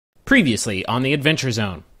Previously on the Adventure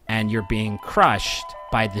Zone, and you're being crushed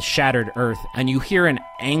by the shattered earth, and you hear an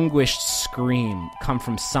anguished scream come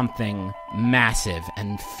from something massive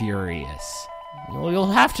and furious.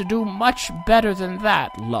 You'll have to do much better than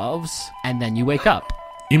that, loves. And then you wake up.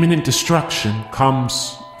 Imminent destruction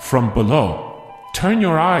comes from below. Turn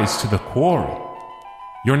your eyes to the quarry.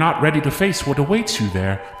 You're not ready to face what awaits you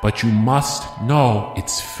there, but you must know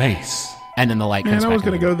its face. And then the light comes back. Man, I was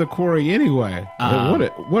going to go to the quarry anyway.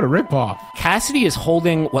 What a ripoff. Cassidy is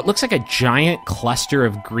holding what looks like a giant cluster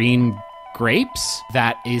of green grapes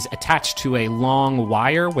that is attached to a long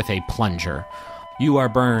wire with a plunger. You are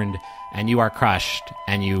burned, and you are crushed,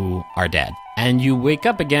 and you are dead. And you wake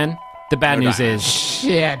up again. The bad news is...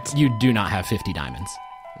 Shit. You do not have 50 diamonds.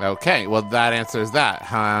 Okay, well, that answers that,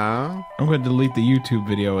 huh? I'm going to delete the YouTube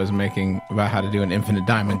video I was making about how to do an infinite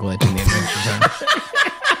diamond glitch in the Adventure Zone.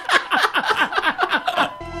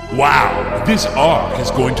 Wow, this arc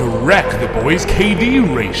is going to wreck the boys'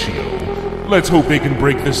 KD ratio. Let's hope they can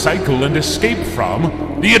break the cycle and escape from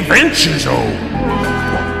the Adventure Zone.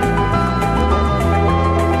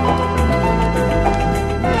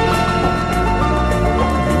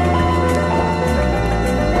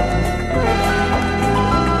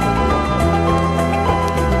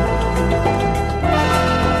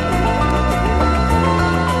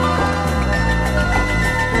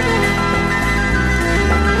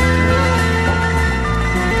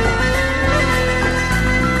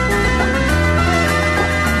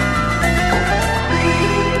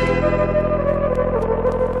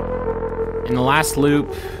 In the last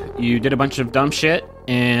loop, you did a bunch of dumb shit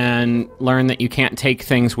and learned that you can't take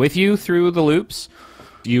things with you through the loops.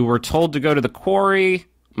 You were told to go to the quarry.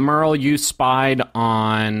 Merle, you spied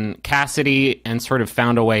on Cassidy and sort of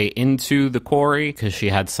found a way into the quarry because she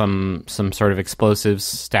had some sort of explosives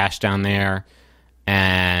stashed down there.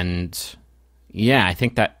 And yeah, I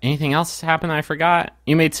think that anything else happened that I forgot?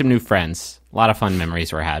 You made some new friends. A lot of fun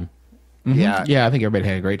memories were had. Mm-hmm. Yeah, I think everybody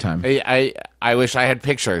had a great time. I wish I had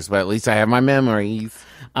pictures, but at least I have my memories.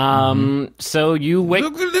 So you wake...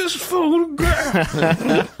 Look at this photograph.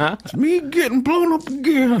 It's me getting blown up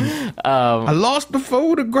again. I lost the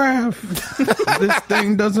photograph. This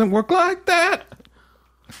thing doesn't work like that.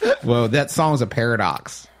 Well, that song's a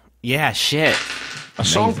paradox. Yeah, shit. A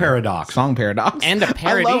song paradox. Song paradox. And a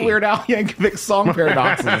parody. I love Weird Al Yankovic's song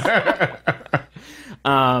paradoxes.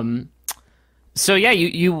 So yeah,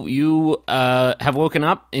 you have woken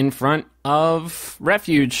up in front of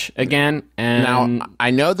Refuge again, and now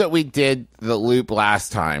I know that we did the loop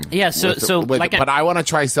last time. Yeah, but I want to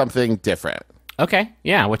try something different. Okay,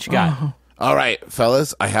 yeah, what you got? All right,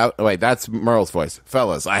 fellas, that's Merle's voice.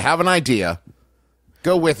 Fellas, I have an idea.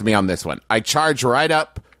 Go with me on this one. I charge right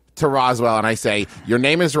up to Roswell and I say, "Your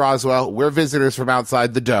name is Roswell. We're visitors from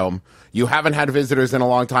outside the dome. You haven't had visitors in a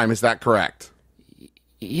long time. Is that correct?"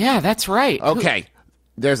 Yeah, that's right. Okay.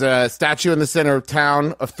 There's a statue in the center of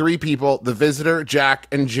town of three people, the visitor, Jack,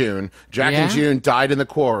 and June. Jack and June died in the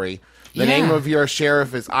quarry. The name of your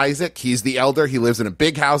sheriff is Isaac. He's the elder. He lives in a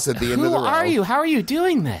big house at the end of the road. Who are you? How are you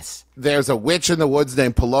doing this? There's a witch in the woods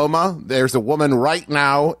named Paloma. There's a woman right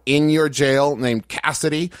now in your jail named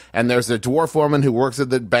Cassidy. And there's a dwarf woman who works at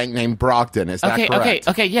the bank named Brogdon. Is that correct?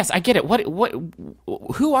 Okay, yes, I get it. What,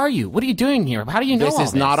 who are you? What are you doing here? How do you know all this? This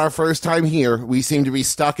is not our first time here. We seem to be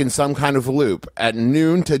stuck in some kind of loop. At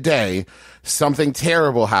noon today, something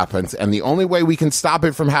terrible happens, and the only way we can stop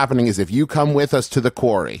it from happening is if you come with us to the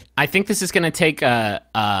quarry. I think this is going to take,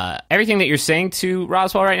 everything that you're saying to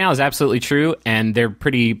Roswell right now is absolutely true, and they're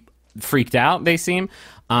pretty freaked out, they seem.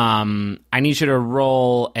 I need you to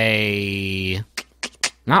roll a...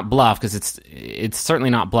 Not bluff, because it's certainly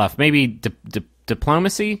not bluff. Maybe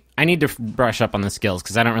diplomacy? I need to brush up on the skills,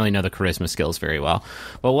 because I don't really know the charisma skills very well.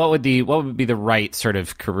 But what would be the right sort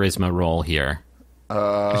of charisma roll here?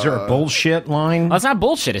 Is there a bullshit line? Well, it's not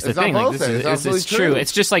bullshit. It's the thing. Like, it's true.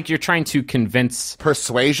 It's just like you're trying to convince...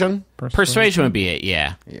 Persuasion? Persuasion would be it,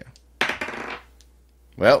 yeah.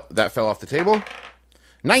 Well, that fell off the table.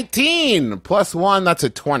 19 plus 1, that's a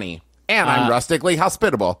 20. And I'm rustically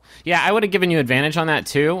hospitable. Yeah, I would have given you advantage on that,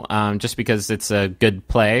 too, just because it's a good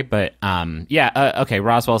play. But, okay,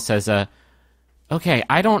 Roswell says, okay,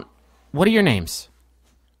 what are your names?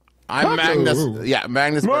 I'm Magnus. Yeah,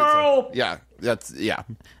 Magnus. Merle! Yeah, yeah.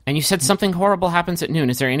 And you said something horrible happens at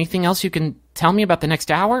noon. Is there anything else you can tell me about the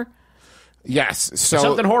next hour? Yes. So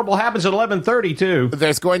something horrible happens at 11:30 too.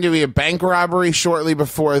 There's going to be a bank robbery shortly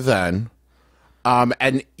before then.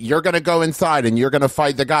 And you're going to go inside and you're going to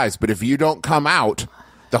fight the guys. But if you don't come out,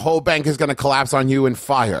 the whole bank is going to collapse on you in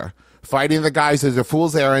fire. Fighting the guys is a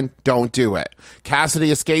fool's errand. Don't do it.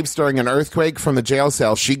 Cassidy escapes during an earthquake from the jail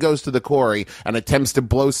cell. She goes to the quarry and attempts to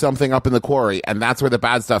blow something up in the quarry, and that's where the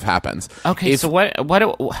bad stuff happens. Okay, so what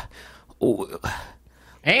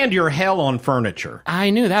And your hell on furniture. I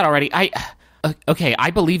knew that already. Okay,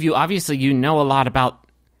 I believe you. Obviously, you know a lot about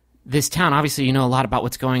this town. Obviously, you know a lot about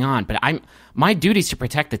what's going on. But my duty is to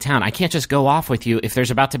protect the town. I can't just go off with you if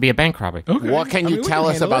there's about to be a bank robbery. Okay. What can you tell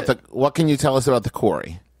us about What can you tell us about the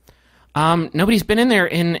quarry? Nobody's been in there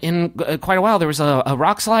in quite a while. There was a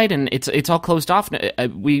rock slide, and it's all closed off.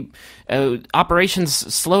 Operations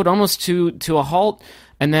slowed almost to a halt,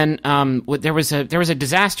 and then there was a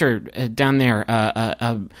disaster down there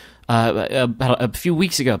about a few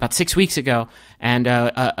weeks ago, about 6 weeks ago, and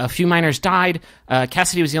a few miners died.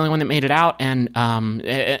 Cassidy was the only one that made it out,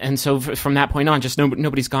 and so from that point on, just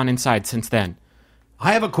nobody's gone inside since then.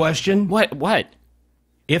 I have a question. What?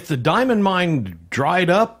 If the diamond mine dried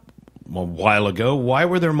up a while ago, why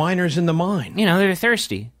were there miners in the mine? You know, they're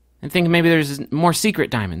thirsty and think maybe there's more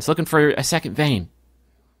secret diamonds, looking for a second vein.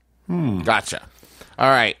 Gotcha. All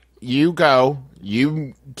right, you go.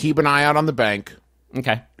 You keep an eye out on the bank.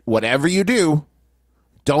 Okay. Whatever you do,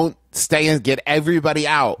 don't stay and get everybody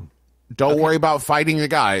out. Don't worry about fighting the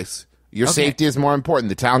guys. Your safety is more important.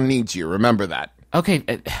 The town needs you. Remember that. Okay.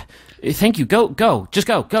 Thank you. Go. Just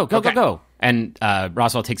go. Go. And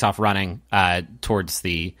Roswell takes off running towards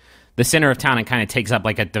the center of town and kind of takes up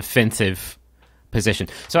like a defensive position.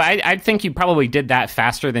 So I think you probably did that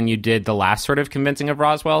faster than you did the last sort of convincing of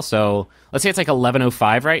Roswell. So let's say it's like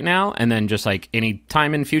 11:05 right now, and then just like any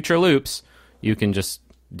time in future loops, you can just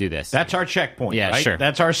do this. That's our checkpoint, Yeah, right? sure.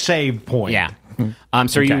 That's our save point. Yeah.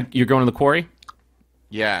 So you're going to the quarry?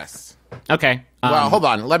 Yes. Okay. Well, hold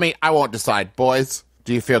on. I won't decide. Boys,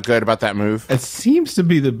 do you feel good about that move? It seems to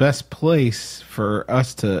be the best place for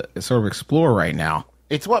us to sort of explore right now.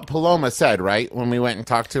 It's what Paloma said, right? When we went and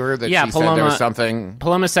talked to her, that Yeah, she said there was something.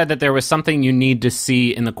 Paloma said that there was something you need to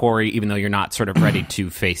see in the quarry, even though you're not sort of ready to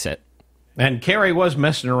face it. And Carrie was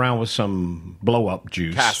messing around with some blow-up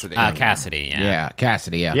juice. Cassidy. Cassidy, yeah. Yeah,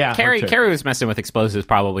 Cassidy, yeah. Yeah, her too. Carrie was messing with explosives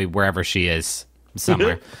probably wherever she is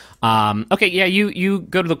somewhere. Okay, yeah, you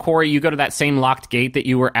go to the quarry. You go to that same locked gate that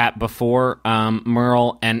you were at before,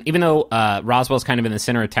 Merle. And even though Roswell's kind of in the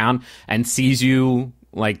center of town and sees you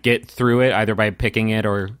like get through it either by picking it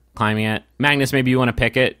or climbing it, Magnus, maybe you want to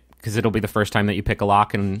pick it because it'll be the first time that you pick a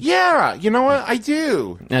lock. And Yeah, you know what? I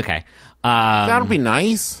do. okay, That'll be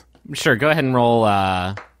nice. sure. Go ahead and roll.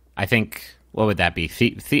 I think what would that be?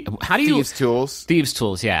 How do you Thieves' tools. Thieves'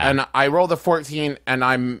 tools? Yeah. And I rolled a 14, and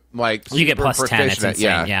I'm like You get super plus 10. It's proficient insane.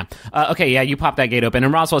 at- Yeah. Okay. Yeah. You pop that gate open,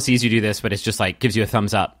 and Roswell sees you do this, but it's just like gives you a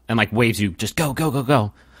thumbs up and like waves you. Just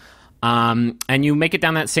go. And you make it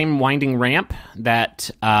down that same winding ramp that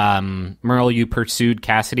Merle, you pursued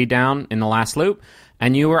Cassidy down in the last loop,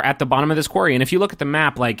 and you were at the bottom of this quarry. And if you look at the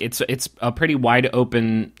map, like it's a pretty wide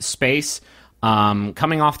open space.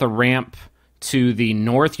 Coming off the ramp to the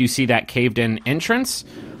north, you see that caved-in entrance,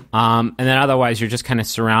 and then otherwise you're just kind of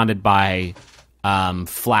surrounded by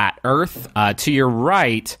flat earth. To your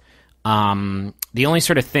right, the only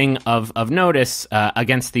sort of thing of notice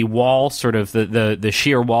against the wall, sort of the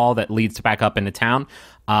sheer wall that leads back up into town,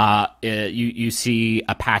 you see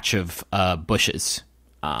a patch of bushes,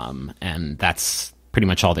 and that's pretty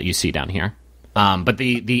much all that you see down here. But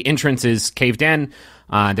the entrance is caved in.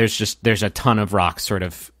 There's a ton of rocks sort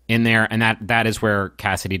of in there, and that is where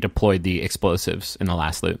Cassidy deployed the explosives in the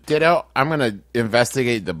last loop. Ditto. I'm gonna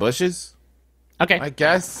investigate the bushes. Okay. I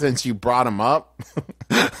guess since you brought them up.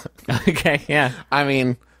 Okay. Yeah. I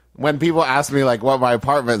mean, when people ask me like what my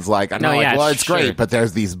apartment's like, I'm it's sure. great, but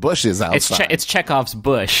there's these bushes outside. It's Chekhov's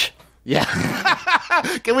bush. Yeah.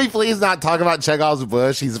 Can we please not talk about Chekhov's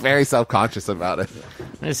bush? He's very self-conscious about it.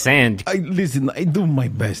 I'm just saying. Listen, I do my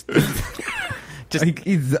best.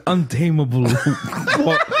 It's untamable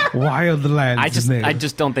wild land. I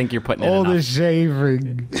just don't think you're putting it all the enough.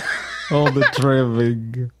 shaving, all the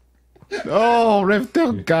trimming. Oh,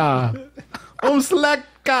 Revtelka. Oh,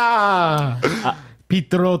 Sleka.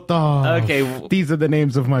 Pitrota. Okay. These are the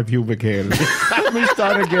names of my pubic hairs. Let me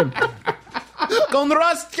start again.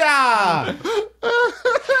 Konrostka.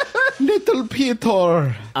 Little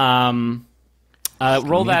Peter.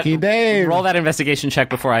 Roll that. Sneaky Dave. Roll that investigation check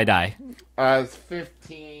before I die. It's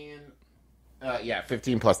 15.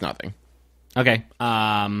 15 plus nothing. Okay.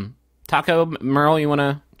 Taco, Merle, you want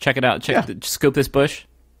to check it out? Scope this bush.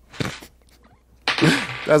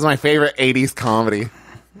 That's my favorite 80s comedy.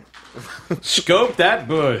 Scope that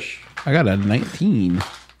bush. I got a 19.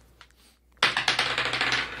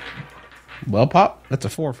 Well, Pop, that's a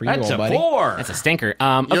 4 for you, That's old a buddy. 4. That's a stinker.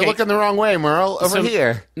 You're Okay. looking the wrong way, Merle. Over So,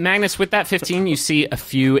 here. Magnus, with that 15, you see a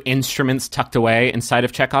few instruments tucked away inside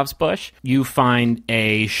of Chekhov's bush. You find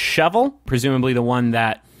a shovel, presumably the one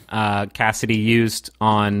that Cassidy used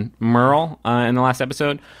on Merle in the last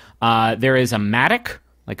episode. There is a mattock,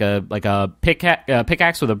 like a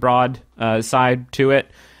pickaxe with a broad side to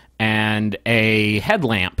it, and a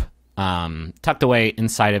headlamp tucked away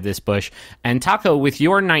inside of this bush. And Taco, with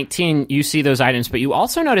your 19, you see those items, but you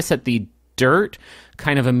also notice that the dirt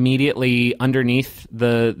kind of immediately underneath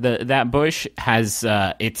that bush has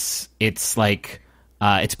it's like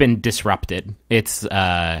it's been disrupted.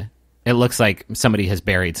 It looks like somebody has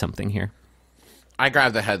buried something here. I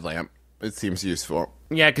grab the headlamp. It seems useful.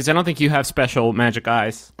 Yeah, because I don't think you have special magic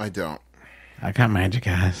eyes. I don't. I got magic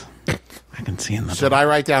eyes. I can see in the Should I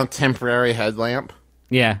write down temporary headlamp?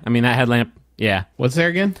 Yeah, I mean that headlamp. Yeah, What's there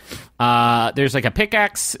again? there's like a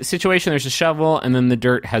pickaxe situation. There's a shovel, and then the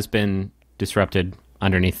dirt has been disrupted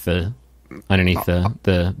underneath the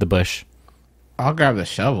bush. I'll grab the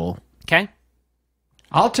shovel. Okay,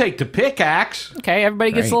 I'll take the pickaxe. okay.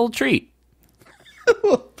 Everybody gets Great. a little treat.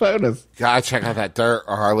 Bonus. Gotta check out that dirt,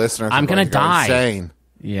 or our listeners I'm are going gonna die. to go insane.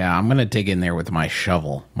 Yeah, I'm going to dig in there with my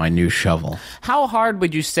shovel, my new shovel. How hard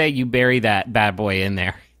would you say you bury that bad boy in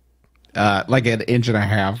there? Like an inch and a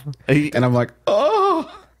half. And I'm like, the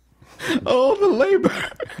labor.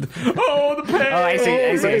 Oh, the pain. Oh, I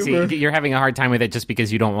see. labor. You're having a hard time with it just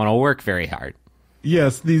because you don't want to work very hard.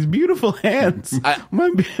 Yes, these beautiful hands.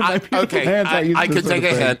 my beautiful Okay, hands. I could take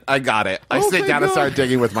a hint. I got it. I Oh sit my down and God. start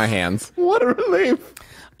digging with my hands. What a relief.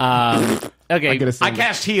 Okay, Get a I second.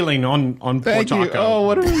 cast healing on poor Thank you. Taco. Oh,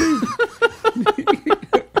 what a relief.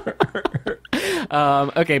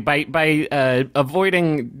 okay. By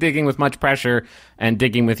avoiding digging with much pressure and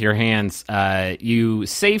digging with your hands, you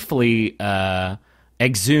safely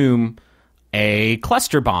exhume a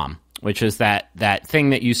cluster bomb, which is that thing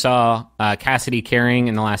that you saw Cassidy carrying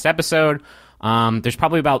in the last episode. There's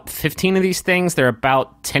probably about 15 of these things. They're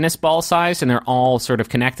about tennis ball size, and they're all sort of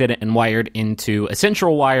connected and wired into a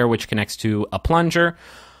central wire, which connects to a plunger.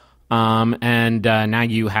 And now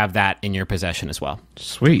you have that in your possession as well.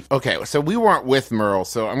 Sweet. Okay, so we weren't with Merle,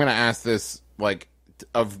 so I'm going to ask this,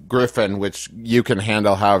 of Griffin, which you can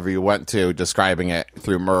handle however you want to, describing it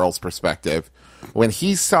through Merle's perspective. When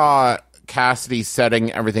he saw Cassidy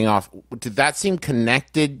setting everything off, did that seem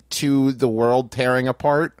connected to the world tearing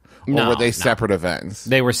apart? Or No, were they no. separate events?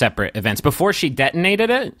 They were separate events. Before she detonated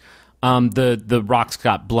it, the rocks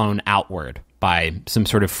got blown outward by some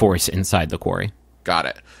sort of force inside the quarry. Got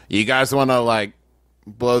it. You guys want to,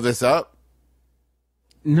 blow this up?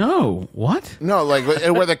 No. What? No,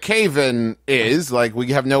 where the cave-in is,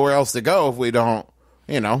 we have nowhere else to go if we don't,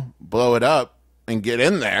 blow it up and get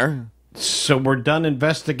in there. So we're done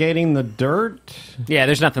investigating the dirt? Yeah,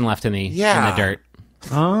 there's nothing left in the dirt.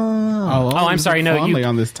 Oh, I'm sorry. No, you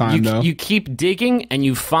on this time though. you keep digging and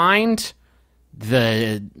you find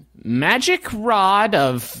the magic rod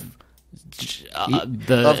of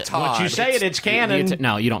Of Todd. Once you say it, it's canon.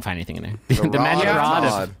 No, you don't find anything in there.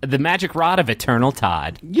 The magic rod of Eternal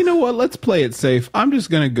Todd. You know what? Let's play it safe. I'm just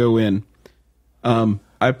gonna go in.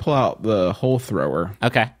 I pull out the hole thrower.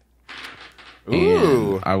 Okay.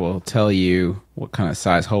 Ooh. And I will tell you what kind of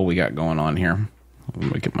size hole we got going on here.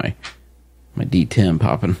 Let me get my D10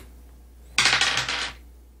 popping.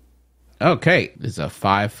 Okay, it's a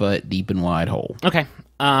 5 foot deep and wide hole. Okay.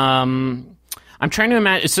 I'm trying to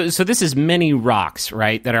imagine. So this is many rocks,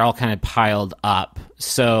 right? That are all kind of piled up.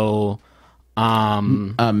 So,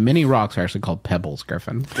 Many rocks are actually called pebbles,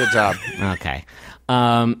 Griffin. Good job. okay.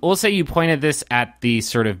 We'll say you pointed this at the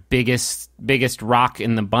sort of biggest rock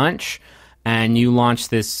in the bunch, and you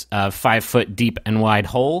launched this 5 foot deep and wide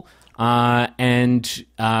hole. And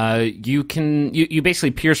you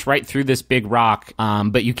basically pierce right through this big rock,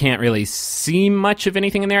 but you can't really see much of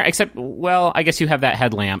anything in there except, well, I guess you have that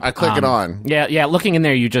headlamp. I click it on. Yeah. Looking in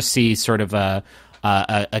there, you just see sort of a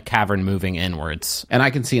cavern moving inwards. And I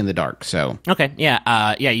can see in the dark, so Okay.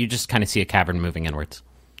 Yeah. You just kind of see a cavern moving inwards.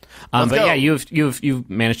 But go. yeah, you've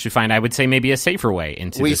managed to find, I would say, maybe a safer way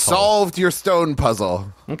into We this hole. solved your stone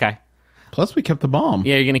puzzle. Okay. plus we kept the bomb.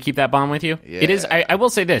 Yeah, you're gonna keep that bomb with you. Yeah. It is. I will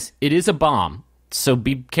say this: it is a bomb, so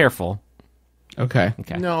be careful. Okay.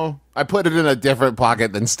 Okay. No, I put it in a different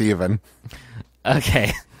pocket than Steven.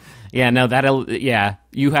 Okay. Yeah. No. Yeah.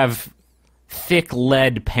 You have thick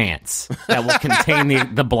lead pants that will contain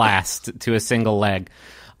the blast to a single leg.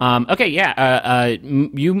 Okay. Yeah.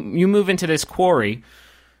 You move into this quarry.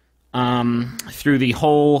 Through the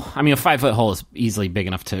hole. I mean, a 5 foot hole is easily big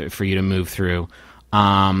enough for you to move through.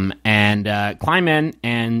 and climb in.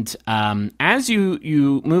 And as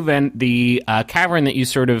you move in, the cavern that you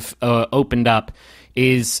sort of opened up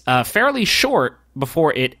is fairly short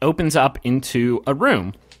before it opens up into a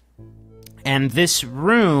room. And this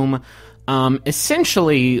room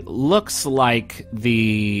essentially looks like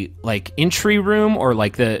the entry room, or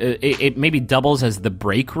like it maybe doubles as the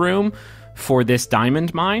break room for this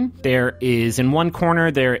diamond mine. There is, in one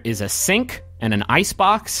corner, there is a sink and an ice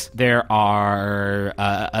box. There are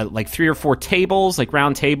like 3 or 4 tables, like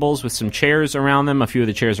round tables with some chairs around them. A few of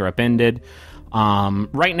the chairs are upended.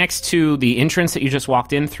 Right next to the entrance that you just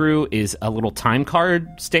walked in through is a little time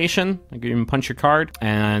card station. Like you can punch your card,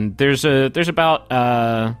 and there's about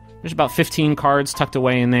 15 cards tucked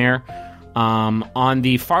away in there. On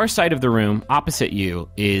the far side of the room, opposite you,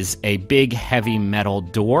 is a big, heavy metal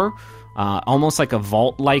door, almost like a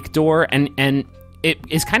vault-like door, and it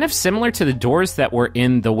is kind of similar to the doors that were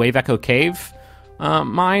in the Wave Echo Cave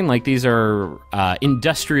mine. Like, these are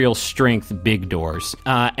industrial strength big doors.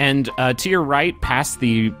 And to your right, past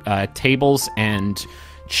the tables and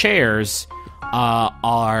chairs,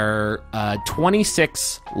 are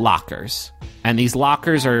 26 lockers. And these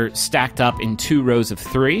lockers are stacked up in 2 rows of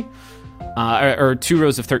 3, or 2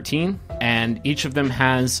 rows of 13. And each of them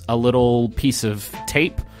has a little piece of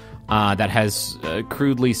tape that has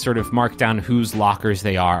crudely sort of marked down whose lockers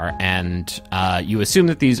they are, and you assume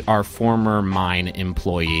that these are former mine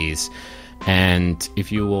employees. And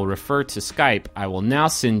if you will refer to Skype, I will now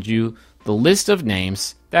send you the list of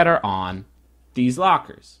names that are on these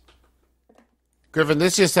lockers. Griffin,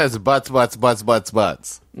 this just says butts.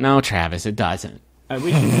 No, Travis, it doesn't.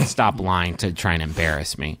 We should stop lying to try and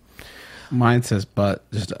embarrass me. Mine says butt,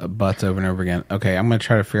 just butts over and over again. Okay, I'm going to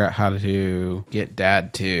try to figure out how to get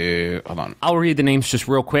Dad to... Hold on. I'll read the names just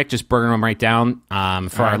real quick, just burning them right down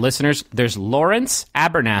for our listeners. There's Lawrence,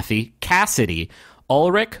 Abernathy, Cassidy,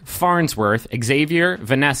 Ulrich, Farnsworth, Xavier,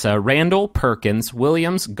 Vanessa, Randall, Perkins,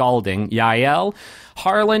 Williams, Galding, Yael,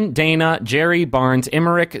 Harlan, Dana, Jerry, Barnes,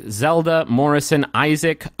 Emmerich, Zelda, Morrison,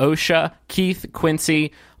 Isaac, Osha, Keith,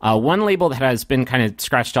 Quincy, one label that has been kind of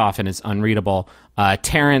scratched off and is unreadable,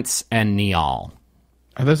 Terrence, and Neal.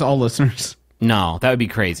 Are those all listeners? No, that would be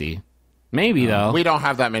crazy. Maybe, though. We don't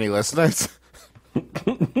have that many listeners.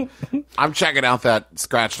 I'm checking out that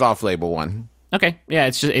scratched off label one. Okay, yeah,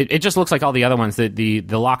 it's just it just looks like all the other ones. The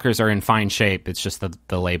lockers are in fine shape. It's just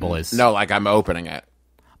the label is... No, like I'm opening it.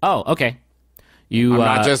 Oh, okay. I'm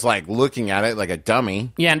not just like looking at it like a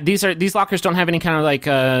dummy. Yeah, these lockers don't have any kind of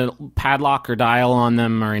like padlock or dial on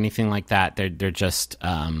them or anything like that. They're just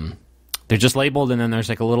labeled, and then there's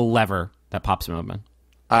like a little lever that pops them open.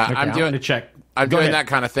 Okay, I'm doing to check. I'm Go doing ahead. that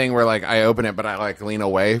kind of thing where like I open it, but I like lean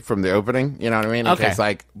away from the opening. You know what I mean? In Okay. case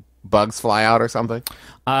like bugs fly out or something.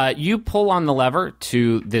 You pull on the lever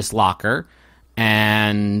to this locker,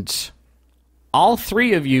 and all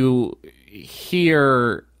 3 of you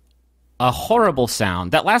hear a horrible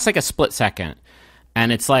sound that lasts like a split second,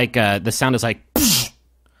 and it's like the sound is like,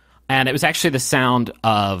 and it was actually the sound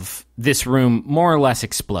of this room more or less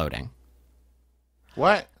exploding.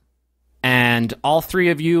 What? And all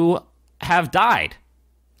 3 of you have died.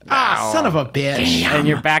 Son of a bitch. And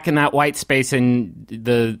you're back in that white space, and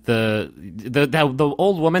the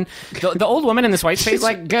old woman, the old woman in this white space, She's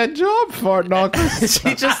like, good job, fart knocker.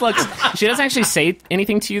 she just looks. She doesn't actually say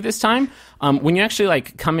anything to you this time. When you actually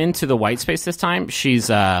like come into the white space this time, she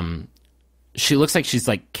looks like she's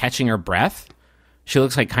like catching her breath. She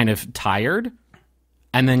looks like kind of tired,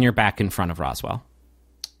 and then you're back in front of Roswell.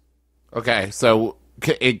 Okay, so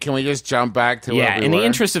can we just jump back to where we in the were?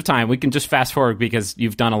 interest of time, we can just fast forward because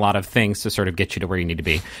you've done a lot of things to sort of get you to where you need to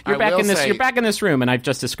be. You're back in this room, and I've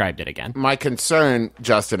just described it again. My concern,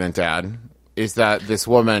 Justin and Dad, is that this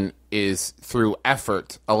woman is through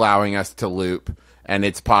effort allowing us to loop, and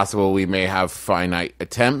it's possible we may have finite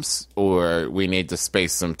attempts, or we need to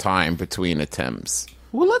space some time between attempts.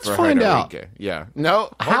 Well, let's for her find to out. regain. Yeah.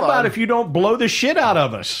 No. How about if you don't blow the shit out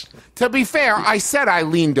of us? To be fair, I said I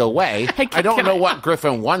leaned away. Hey, I don't can know I- what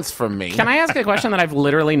Griffin wants from me. Can I ask a question that I've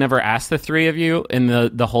literally never asked the 3 of you in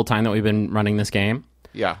the whole time that we've been running this game?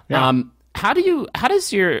 Yeah. How do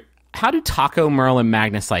Taco, Merle, and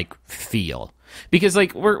Magnus like feel? Because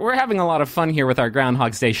like we're having a lot of fun here with our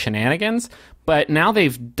Groundhog's Day shenanigans, but now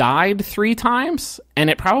they've died 3 times, and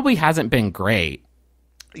it probably hasn't been great.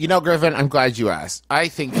 You know, Griffin, I'm glad you asked. I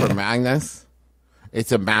think for Magnus,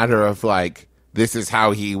 it's a matter of like, this is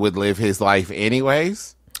how he would live his life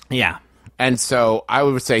anyways. Yeah. And so I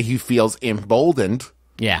would say he feels emboldened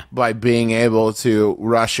Yeah. by being able to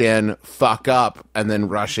rush in, fuck up, and then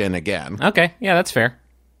rush in again. Okay. Yeah, that's fair.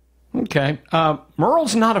 Okay.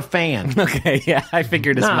 Merle's not a fan. Okay, yeah, I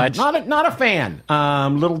figured as much. Not a fan.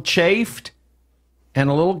 Little chafed and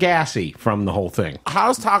a little gassy from the whole thing.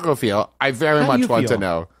 How's Taco feel? I very much want to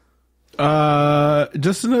know.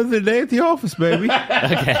 Just another day at the office, baby.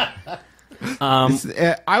 Okay.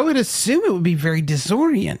 I would assume it would be very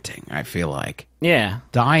disorienting. I feel like Yeah.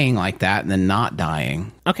 dying like that and then not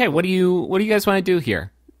dying. Okay, what do you guys want to do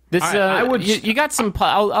here? This I would. you got some.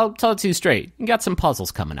 I'll tell it to you straight. You got some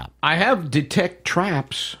puzzles coming up. I have detect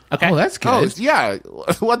traps. Okay. Oh, that's good. Oh, yeah.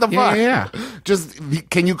 What the fuck? Yeah. Just,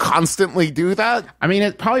 can you constantly do that? I mean,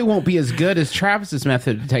 it probably won't be as good as Travis's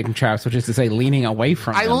method of detecting traps, which is to say leaning away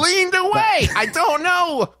from I them. leaned away. I don't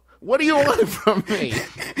know. What do you want from me?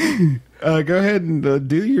 Go ahead and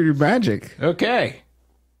do your magic. Okay.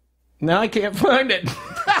 Now I can't find it.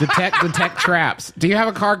 Detect traps. Do you have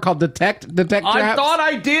a card called detect traps? I thought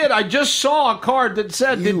I did. I just saw a card that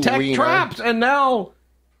said You detect wiener. traps, and now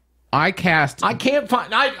I can't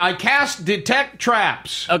find. I cast detect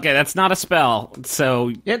traps. Okay, that's not a spell.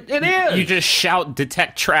 So It is. you just shout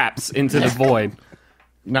 "detect traps" into the void.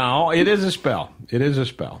 No, it is a spell. It is a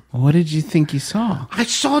spell. What did you think you saw? I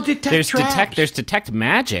saw detect There's traps. There's detect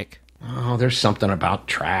magic. Oh, there's something about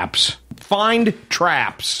traps. Find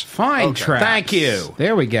traps. Find traps. Thank you.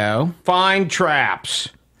 There we go. Find traps.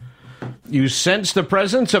 You sense the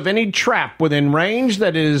presence of any trap within range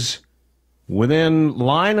that is within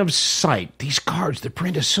line of sight. These cards, the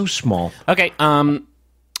print is so small. Okay.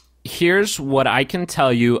 Here's what I can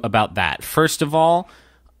tell you about that. First of all,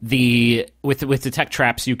 with detect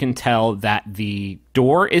traps, you can tell that the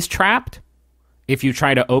door is trapped. If you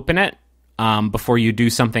try to open it before you do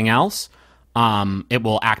something else, it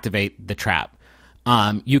will activate the trap.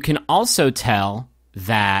 You can also tell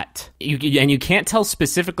that you can't tell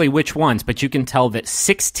specifically which ones, but you can tell that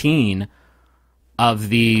 16 of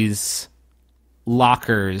these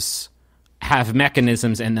lockers have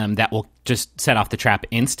mechanisms in them that will just set off the trap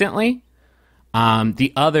instantly.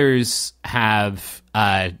 The others have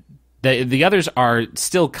the others are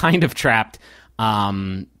still kind of trapped,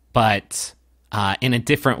 but in a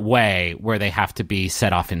different way where they have to be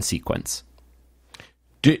set off in sequence.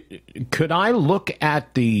 Could I look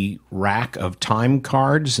at the rack of time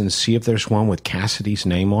cards and see if there's one with Cassidy's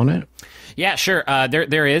name on it? Yeah, sure.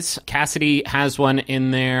 There is. Cassidy has one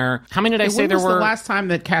in there. How many did I say there When were? was the last time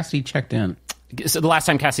that Cassidy checked in? So the last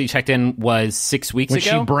time Cassidy checked in was 6 weeks When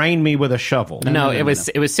ago. she brained me with a shovel. No, it was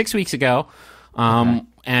 6 weeks ago.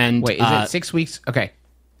 And Wait, is it 6 weeks? Okay.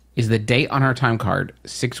 Is the date on her time card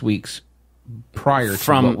 6 weeks prior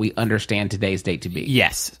to what we understand today's date to be?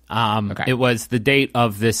 Yes. It was the date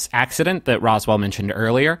of this accident that Roswell mentioned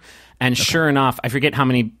earlier. And sure enough, I forget how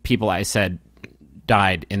many people I said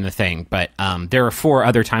died in the thing, but there are 4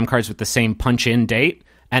 other time cards with the same punch-in date,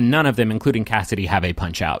 and none of them, including Cassidy, have a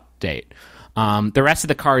punch-out date. The rest of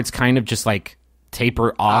the cards kind of just like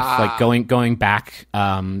taper off, like going back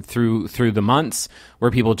through the months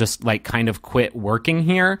where people just like kind of quit working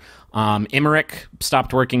here. Emmerich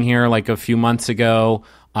stopped working here like a few months ago.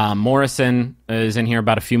 Morrison is in here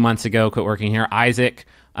about a few months ago, quit working here. Isaac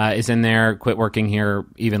is in there, quit working here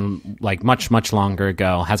even like much longer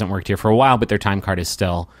ago. Hasn't worked here for a while, but their time card is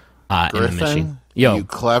still in the machine. Yo, You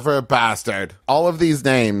clever bastard. All of these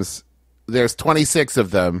names, there's 26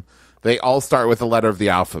 of them. They all start with the letter of the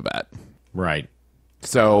alphabet. Right.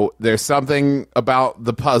 So there's something about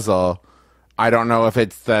the puzzle. I don't know if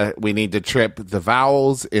it's that we need to trip the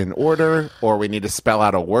vowels in order or we need to spell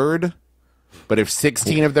out a word. But if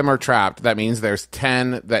 16 of them are trapped, that means there's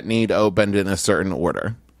 10 that need opened in a certain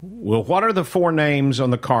order. Well, what are the 4 names on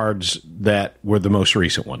the cards that were the most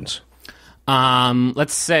recent ones?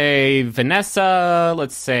 let's say Vanessa,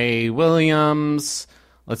 let's say Williams,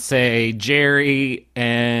 let's say Jerry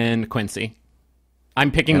and Quincy.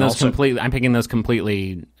 I'm picking those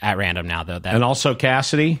completely at random now, though. And also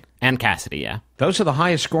Cassidy? And Cassidy, yeah. Those are the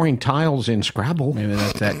highest scoring tiles in Scrabble. Maybe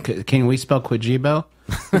that's that. Can we spell Quijibo?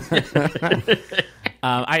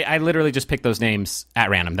 I literally just picked those names at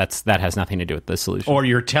random. That has nothing to do with the solution. Or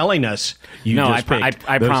you're telling us you no, just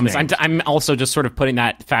I those promise. names. I'm also just sort of putting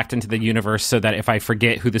that fact into the universe so that if I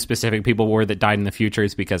forget who the specific people were that died in the future,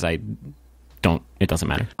 it's because it doesn't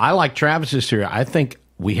matter. I like Travis's theory. I think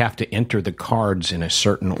we have to enter the cards in a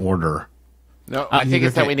certain order. No, I think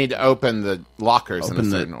it's that we need to open the lockers in a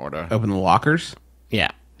certain order. Open the lockers?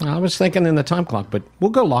 Yeah. I was thinking in the time clock, but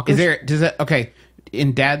we'll go lockers.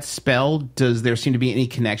 In Dad's spell, does there seem to be any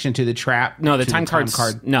connection to the trap? No, the time cards.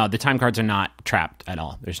 No, the time cards are not trapped at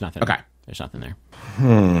all. There's nothing. Okay. There's nothing there.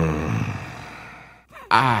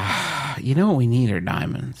 You know what we need are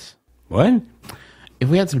diamonds. What? If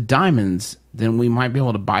we had some diamonds, then we might be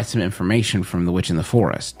able to buy some information from the witch in the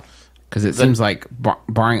forest. Because it seems like,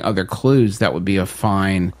 barring other clues, that would be a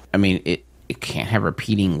fine... I mean, it can't have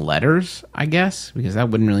repeating letters, I guess, because that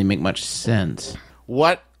wouldn't really make much sense.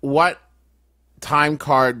 What time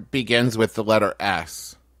card begins with the letter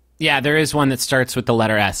S? Yeah, there is one that starts with the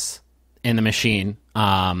letter S in the machine,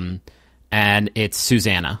 and it's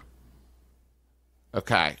Susanna.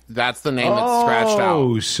 Okay, that's the name that's scratched out.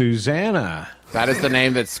 Oh, Susanna. That is the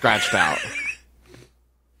name that's scratched out.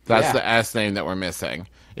 That's the S name that we're missing.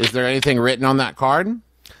 Is there anything written on that card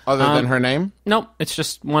other than her name? Nope, it's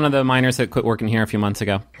just one of the miners that quit working here a few months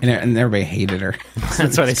ago. And everybody hated her.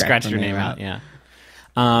 That's why they scratched her name out, yeah.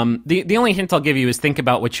 The only hint I'll give you is think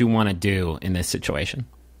about what you want to do in this situation.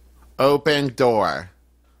 Open door.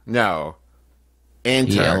 No.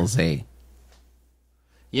 Enter. ELZ.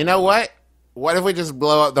 You know what? What if we just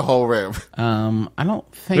blow up the whole room? I don't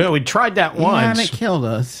think... Yeah, we tried that Yeah, once. and it killed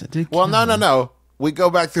us. It did Well, kill us. no. We go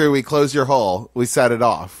back through, we close your hole, we set it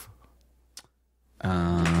off.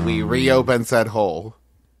 We reopen said hole.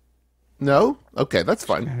 No? Okay, that's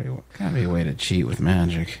fine. Gotta be a way to cheat with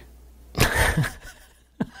magic.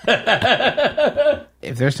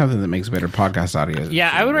 If there's something that makes better podcast audio,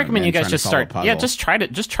 Yeah, I would recommend you guys trying to just solve a start. puzzle. Yeah,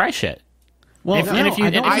 just try shit. Well, and if you-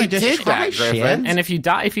 and if I I just did try that, shit. Griffin. And if you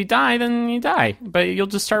die, then you die. But you'll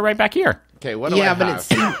just start right back here. Okay, what do Yeah, I but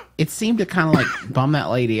have? it seemed to kind of like bum that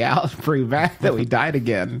lady out pretty bad that we died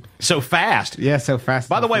again. So fast. Yeah, so fast.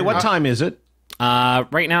 By the way, what time is it?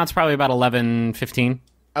 Right now it's probably about 11:15.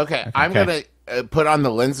 Okay, I'm going to put on the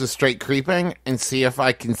lens of straight creeping and see if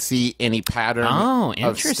I can see any pattern Oh,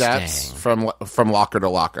 of steps interesting. from locker to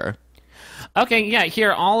locker. Okay, yeah,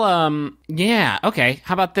 here, okay,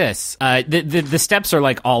 how about this? The steps are,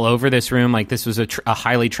 like, all over this room, like, this was a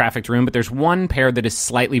highly trafficked room, but there's one pair that is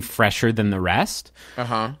slightly fresher than the rest.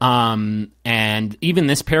 Uh-huh. And even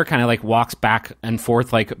this pair kind of, like, walks back and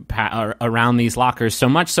forth, like, around these lockers, so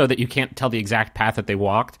much so that you can't tell the exact path that they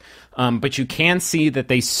walked, but you can see that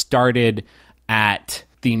they started at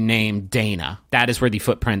the name Dana. That is where the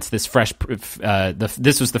footprints, this was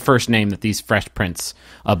the first name that these fresh prints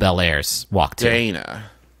of Bel Airs walked to.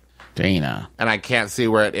 Dana. And I can't see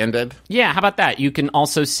where it ended? Yeah, how about that? You can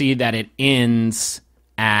also see that it ends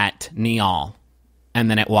at Niall, and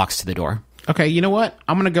then it walks to the door. Okay, you know what?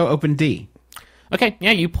 I'm gonna go open D. Okay,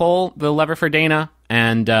 yeah, you pull the lever for Dana,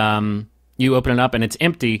 and you open it up, and it's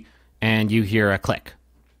empty, and you hear a click.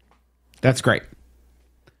 That's great.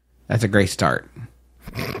 That's a great start.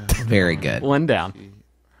 Very good. One down.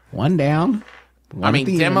 One down. One I mean,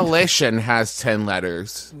 at the demolition has 10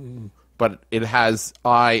 letters, but it has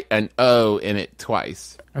I and O in it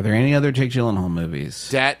twice. end. Are there any other Jake Gyllenhaal movies?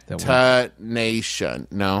 Detonation.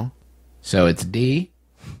 No? So it's D.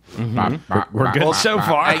 We're good so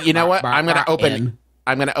far. You know what? I'm gonna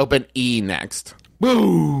open E next.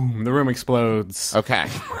 Boom! The room explodes. Okay.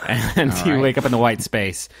 And you wake up in the white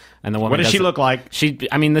space. And the woman What does she doesn't- look like?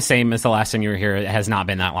 The same as the last time you were here. It has not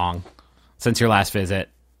been that long since your last visit.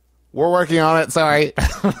 We're working on it. Sorry.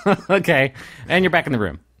 Okay. And you're back in the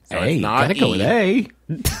room. Hey, it's not gotta go E. with A.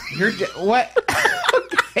 You're what?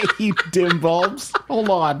 Okay, you dim bulbs. Hold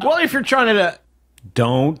on. Well, if you're trying to...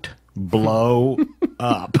 Don't blow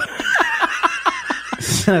up.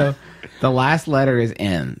 So the last letter is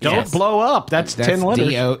N. Don't blow up. That's 10 letters.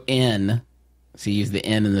 D-O-N. So you use the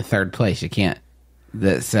N in the third place. You can't.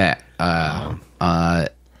 That's that.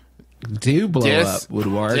 Do blow up would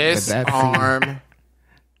work. But Disarm.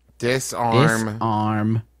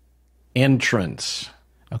 disarm. Entrance.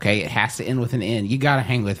 Okay, it has to end with an N. You got to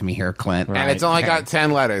hang with me here, Clint. And it's only got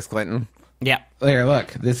 10 letters, Clinton. Yeah. There, look.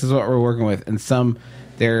 This is what we're working with. And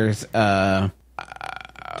there's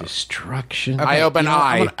Destruction. I open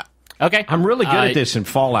I. Okay. I'm really good at this in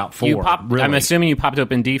Fallout 4. You pop. really. I'm assuming you popped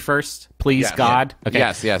open D first. Please, Yes. God. Okay.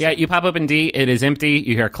 Yes. Yeah, you pop open D. It is empty.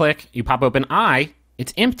 You hear a click. You pop open I.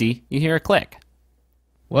 It's empty. You hear a click.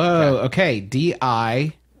 Whoa. Okay.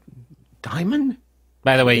 D-I. Diamond?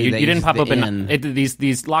 By the way, you They didn't use pop the open N.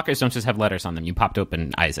 these lockers. Don't just have letters on them. You popped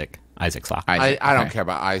open Isaac's locker. Isaac. I don't Okay. care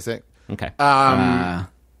about Isaac. Okay.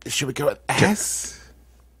 Should we go with S?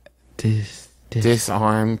 Disarm.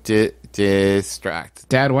 Disarm. Distract.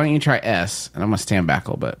 Dad, why don't you try S? And I'm going to stand back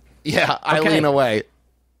a little bit. Yeah, I Okay. lean away.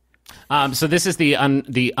 So this is the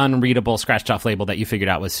unreadable scratched off label that you figured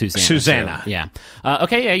out was Susanna. Susanna. So, yeah.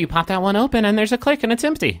 Okay. Yeah. You pop that one open, and there's a click, and it's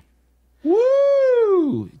empty.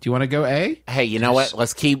 Woo! Do you want to go A? Hey, you know what?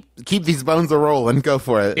 Let's keep these bones a rolling. Go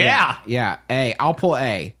for it. Yeah. Yeah, A. I'll pull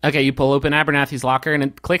A. Okay. You pull open Abernathy's locker, and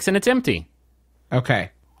it clicks, and it's empty. Okay.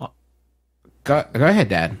 Go ahead,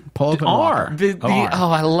 Dad. Pull open R. locker.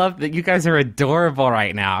 I love that. You guys are adorable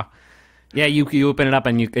right now. Yeah. You open it up,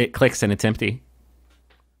 and it clicks, and it's empty.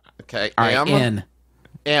 Okay. All right, M. N.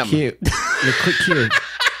 M. Cute. You click Q.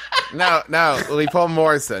 No, we pull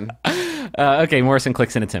Morrison. Okay, Morrison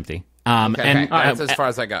clicks and it's empty. Okay, that's as far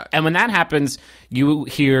as I got. And when that happens, you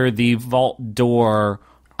hear the vault door.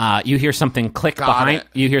 You hear something click behind. it.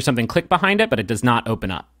 You hear something click behind it, but it does not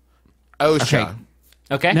open up. OSHA.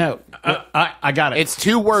 Okay. No. I got it. It's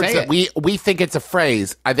two words Say that we think it's a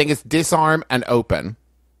phrase. I think it's disarm and open.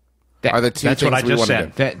 Are the two That's things what I we just want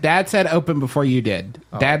to said. do. Dad said open before you did.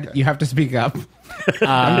 Dad, you have to speak up.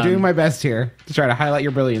 I'm doing my best here to try to highlight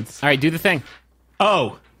your brilliance. All right, do the thing.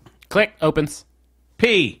 O Click, opens.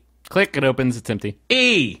 P Click, it opens. It's empty.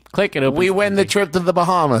 E Click, it opens. We win the trip to the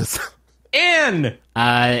Bahamas. N.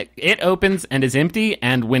 It opens and is empty,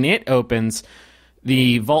 and when it opens,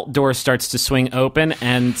 the vault door starts to swing open,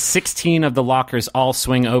 and 16 of the lockers all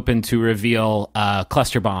swing open to reveal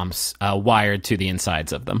cluster bombs wired to the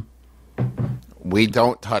insides of them. We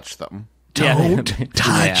don't touch them. Don't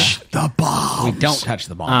touch the bomb. We don't touch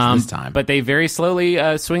the bombs this time. But they very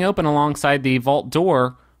slowly swing open alongside the vault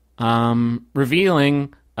door,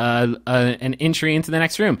 revealing an entry into the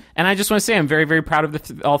next room. And I just want to say I'm very, very proud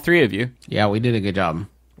of all three of you. Yeah, we did a good job.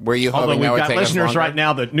 Were you Although hoping we've that would got take us listeners longer? right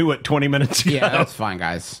now that knew it 20 minutes ago. Yeah, that's fine,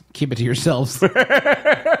 guys. Keep it to yourselves.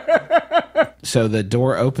 So the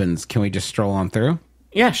door opens. Can we just stroll on through?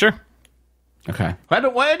 Yeah, sure. Okay.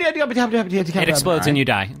 It explodes and you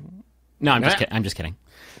die. No, I'm just kidding. I'm just kidding.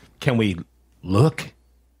 Can we look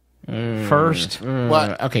first?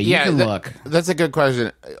 Well, okay, you can look. That's a good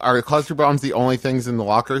question. Are cluster bombs the only things in the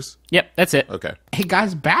lockers? Yep, that's it. Okay. Hey,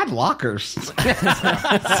 guys, bad lockers. That's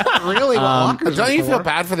not really what lockers Don't are you feel for.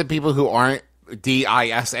 bad for the people who aren't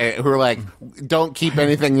DISA, who are like, don't keep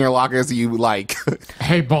anything in your lockers you like?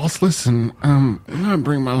 Hey, boss, listen. I'm gonna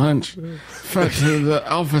bring my lunch back to the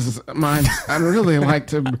office. I'd really like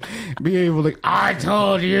to be able to. I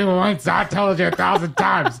told you once. I told you 1,000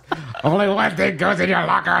 times. Only one thing goes in your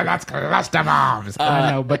locker, and that's cluster bombs.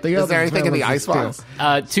 I know, but the Is there anything in the icebox?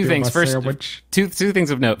 icebox? Two things. my First, sandwich. two things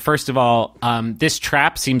of note. First of all, this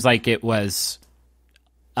trap seems like it was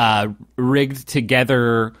rigged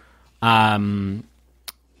together.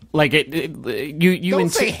 Like you Don't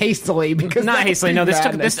say hastily because not that would hastily. be No, this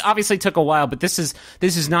madness. obviously took a while, but this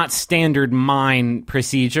is not standard mine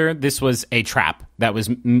procedure. This was a trap that was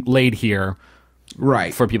laid here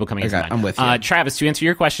right for people coming into Okay, mine. I'm with you. Travis, to answer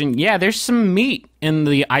your question, yeah, there's some meat in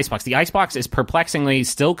the icebox. The icebox is perplexingly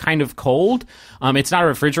still kind of cold. It's not a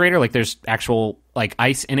refrigerator. Like there's actual like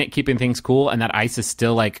ice in it, keeping things cool, and that ice is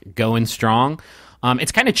still like going strong.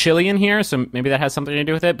 It's kind of chilly in here, so maybe that has something to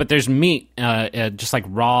do with it. But there's meat, just like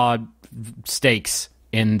raw steaks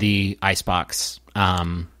in the icebox.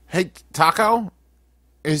 Hey, Taco,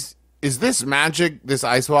 is this magic? This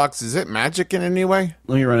icebox, is it magic in any way?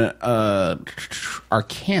 Let me run an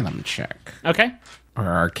Arcanum check. Okay. Or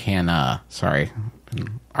Arcana. Sorry.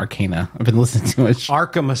 Arcana. I've been listening to much.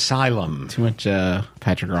 Arkham Asylum. Too much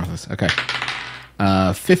Patrick Rothfuss. Okay.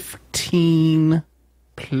 15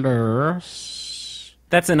 plus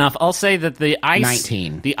That's enough. I'll say that the ice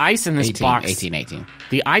 19. The ice in this 18, box 18.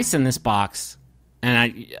 The ice in this box,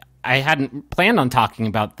 and I hadn't planned on talking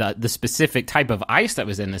about the specific type of ice that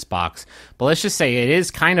was in this box, but let's just say it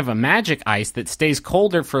is kind of a magic ice that stays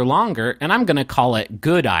colder for longer, and I'm going to call it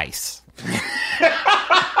good ice.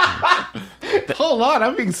 Hold on,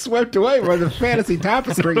 I'm being swept away by the fantasy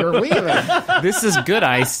tapestry you're weaving. This is good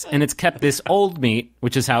ice, and it's kept this old meat,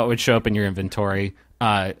 which is how it would show up in your inventory,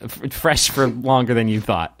 fresh for longer than you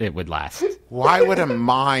thought it would last. Why would a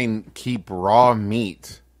mine keep raw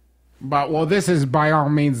meat? But, well, this is by all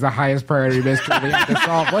means the highest priority mystery we have to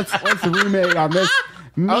solve. What's the roommate on this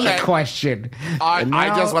meat Okay. question? I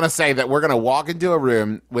Now- just want to say that we're going to walk into a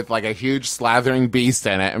room with like a huge slathering beast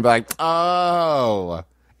in it and be like, oh,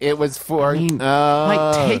 it was for...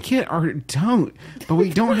 Like, take it or don't. But we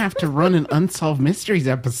don't have to run an Unsolved Mysteries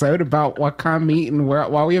episode about what kind of meat and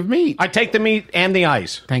why we have meat. I take the meat and the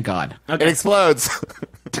ice. Thank God. It explodes.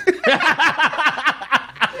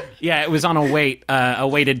 Yeah, it was on a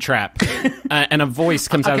weighted trap, and a voice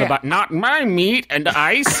comes out of the Okay. box. Not my meat and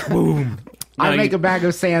ice. Boom. I No, make you- a bag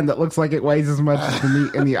of sand that looks like it weighs as much as the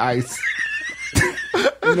meat and the ice.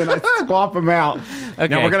 And then I swap them out. Okay.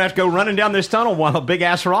 Now we're going to have to go running down this tunnel while a big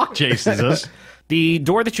ass rock chases us. The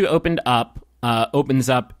door that you opened up opens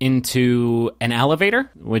up into an elevator,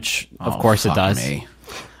 which of course it fuck does. me.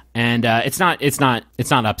 And it's not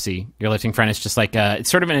upsy. Your lifting friend. It's just like it's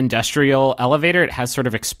sort of an industrial elevator. It has sort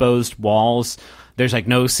of exposed walls. There's like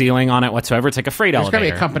no ceiling on it whatsoever. It's like a freight There's got to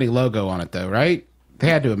elevator. be a company logo on it, though, right? They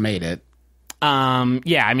had to have made it.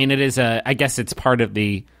 Yeah, I mean it is I guess it's part of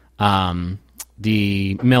the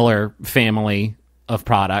Miller family of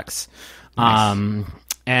products. Nice.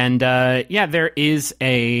 And there is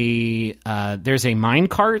there's a mine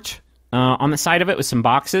cart on the side of it with some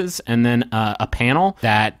boxes, and then a panel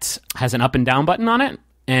that has an up and down button on it.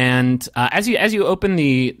 And as you open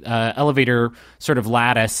the elevator sort of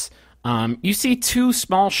lattice, you see two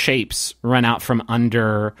small shapes run out from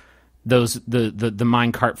under the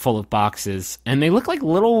mine cart full of boxes, and they look like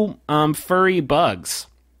little furry bugs.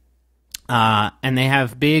 And they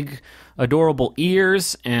have big, adorable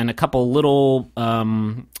ears and a couple little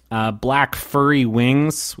black furry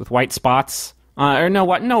wings with white spots. No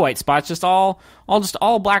white spots, just all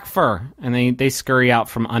black fur. And they scurry out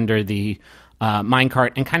from under the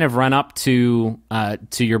minecart and kind of run up to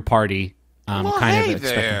your party. Hey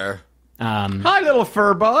there. Hi, little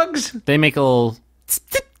fur bugs. They make a little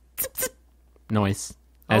noise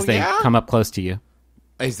as they come up close to you.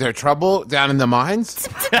 Is there trouble down in the mines?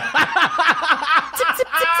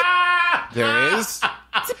 There is.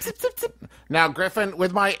 Now, Griffin,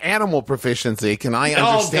 with my animal proficiency, can I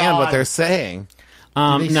understand what they're saying?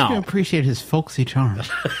 They No. still appreciate his folksy charm.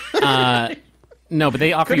 No, but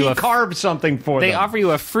they offer Could you he carve something for They them? offer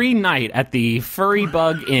you a free night at the Furry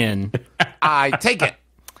Bug Inn. I take it.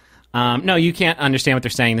 No, you can't understand what they're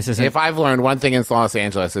saying. This isn't. If I've learned one thing in Los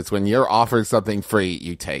Angeles, it's when you're offered something free,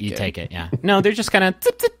 you take it. You take it, yeah. No, they're just kind of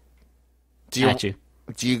at you.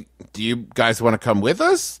 Do you guys want to come with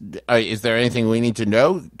us? Is there anything we need to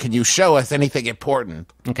know? Can you show us anything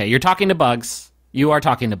important? Okay, you're talking to bugs. You are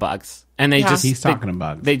talking to bugs, and they just He's talking to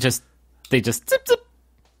bugs. They just zip zip.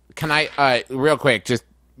 Can I, real quick, just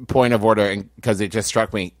point of order, because it just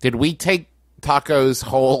struck me. Did we take Taco's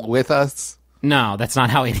hole with us? No, that's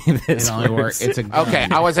not how any of this It only works. works. It's a Okay,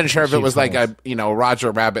 I wasn't sure if it was like holes.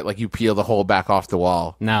 Roger Rabbit, like you peel the hole back off the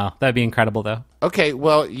wall. No, that'd be incredible though. Okay,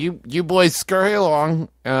 well, you boys scurry along.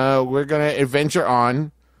 We're gonna adventure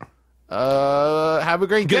on. Have a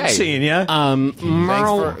great day. Good seeing you.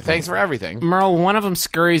 Merle, Thanks for everything. Merle, one of them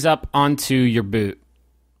scurries up onto your boot,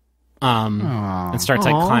 and starts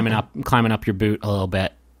like climbing up your boot a little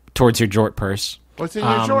bit towards your jort purse. What's in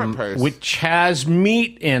your short purse? which has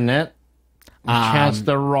meat in it. Which has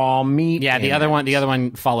the raw meat. Yeah, in the other it. one. The other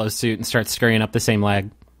one follows suit and starts scurrying up the same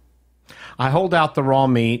leg. I hold out the raw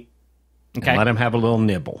meat. Okay. And let him have a little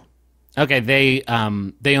nibble. Okay, they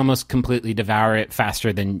almost completely devour it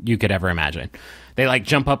faster than you could ever imagine. They like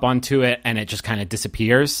jump up onto it and it just kind of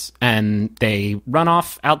disappears, and they run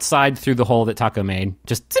off outside through the hole that Taco made,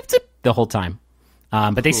 just zip zip the whole time.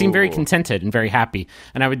 But they seem very contented and very happy.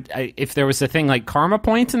 And if there was a thing like karma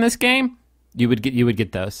points in this game, you would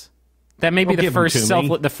get those. That may be Well,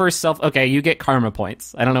 the first self. Okay, you get karma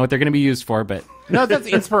points. I don't know what they're going to be used for, but No, that's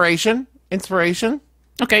inspiration. Inspiration.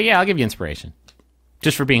 okay, yeah, I'll give you inspiration,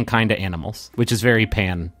 just for being kind to animals, which is very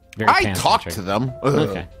pan. I talked to them. Ugh.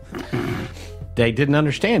 Okay. They didn't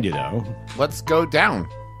understand you, though. Let's go down.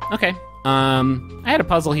 Okay. I had a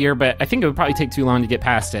puzzle here, but I think it would probably take too long to get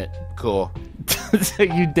past it. Cool. So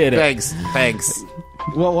you did it. Thanks.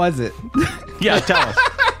 What was it? Yeah, tell us.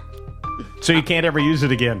 So you can't ever use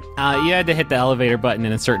it again. You had to hit the elevator button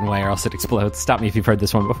in a certain way, or else it explodes. Stop me if you've heard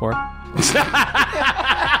this one before.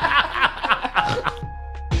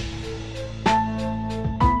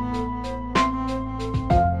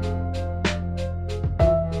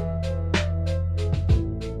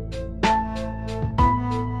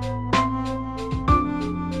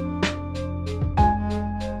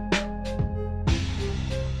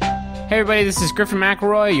 Hey everybody, this is Griffin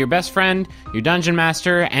McElroy, your best friend, your dungeon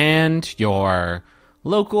master, and your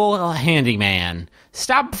local handyman.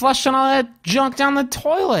 Stop flushing all that junk down the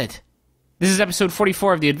toilet. This is episode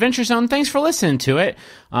 44 of the Adventure Zone. Thanks for listening to it.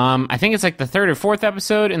 I think it's like the third or fourth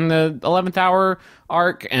episode in the 11th hour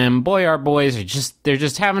arc, and boy, our boys they're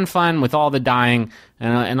just having fun with all the dying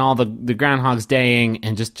and all the groundhogs daying,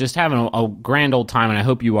 and just having a grand old time, and I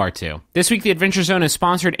hope you are too. This week, the Adventure Zone is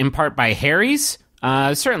sponsored in part by Harry's.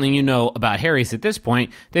 Certainly you know about Harry's at this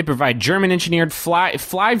point. They provide German-engineered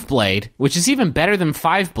Five Blade, which is even better than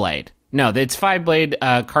Five Blade. No, it's 5-blade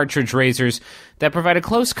cartridge razors that provide a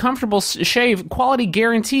close, comfortable shave, quality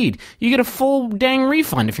guaranteed. You get a full dang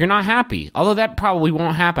refund if you're not happy. Although that probably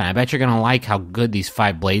won't happen. I bet you're going to like how good these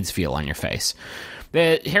 5 blades feel on your face.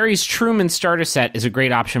 The Harry's Truman starter set is a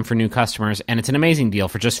great option for new customers, and it's an amazing deal.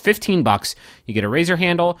 For just $15, you get a razor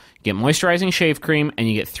handle, you get moisturizing shave cream, and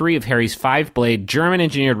you get 3 of Harry's 5-blade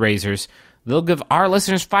German-engineered razors. They'll give our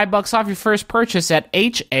listeners $5 off your first purchase at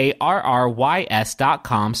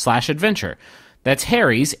harrys.com/adventure. That's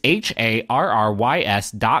Harry's,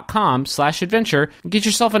 harrys.com/adventure. Get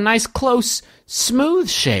yourself a nice, close, smooth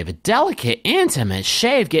shave, a delicate, intimate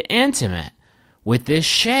shave. Get intimate with this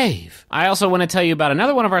shave. I also want to tell you about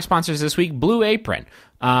another one of our sponsors this week, Blue Apron.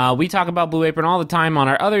 We talk about Blue Apron all the time on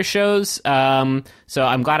our other shows, so I'm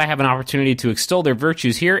glad I have an opportunity to extol their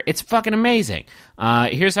virtues here. It's fucking amazing.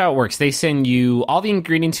 Here's how it works. They send you all the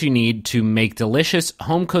ingredients you need to make delicious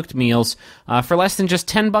home-cooked meals for less than just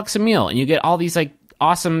 $10 a meal, and you get all these like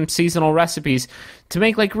awesome seasonal recipes to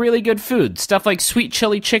make like really good food. Stuff like sweet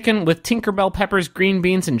chili chicken with Tinkerbell peppers, green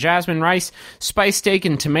beans, and jasmine rice, spice steak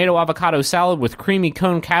and tomato avocado salad with creamy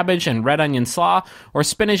cone cabbage and red onion slaw, or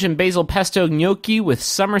spinach and basil pesto gnocchi with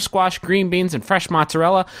summer squash, green beans, and fresh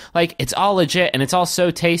mozzarella. Like, it's all legit and it's all so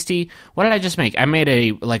tasty. What did I just make? I made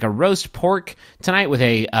a roast pork tonight with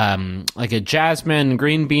a jasmine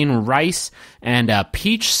green bean rice and a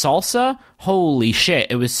peach salsa. Holy shit,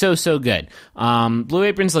 it was so good. Blue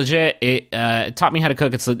Apron's legit. It taught me how to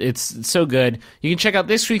cook. It's so good. You can check out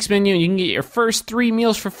this week's menu. You can get your first 3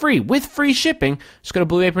 meals for free with free shipping. Just go to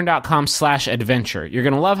blueapron.com/adventure. You're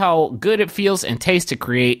going to love how good it feels and tastes to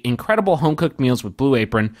create incredible home-cooked meals with Blue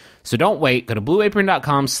Apron. So don't wait. Go to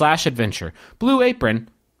blueapron.com/adventure. Blue Apron,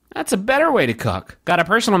 that's a better way to cook. Got a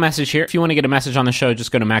personal message here. If you want to get a message on the show,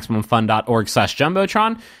 just go to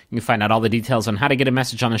MaximumFun.org/Jumbotron. You can find out all the details on how to get a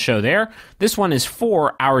message on the show there. This one is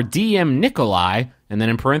for our DM Nikolai, and then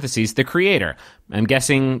in parentheses, the creator. I'm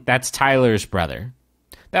guessing that's Tyler's brother.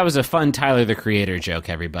 That was a fun Tyler the Creator joke,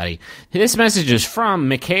 everybody. This message is from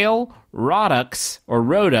Mikhail, Rodux,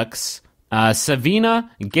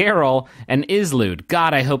 Savina, Geralt, and Islud.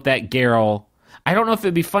 God, I hope that Geralt... I don't know if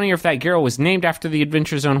it'd be funnier if that Geralt was named after the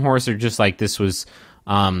Adventure Zone horse or just like this was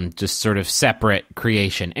just sort of separate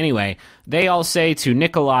creation. Anyway, they all say to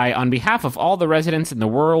Nikolai, on behalf of all the residents in the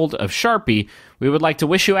world of Sharpie, we would like to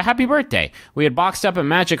wish you a happy birthday. We had boxed up a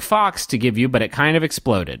Magic Fox to give you, but it kind of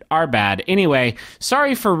exploded. Our bad. Anyway,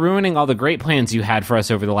 sorry for ruining all the great plans you had for us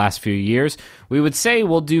over the last few years. We would say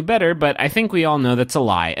we'll do better, but I think we all know that's a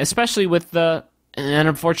lie, especially with the... And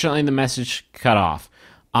unfortunately, the message cut off.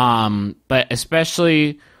 But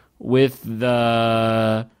especially with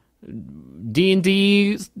the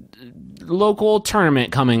D&D local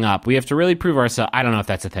tournament coming up, we have to really prove ourselves. I don't know if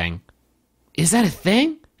that's a thing. Is that a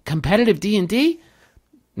thing? Competitive D&D?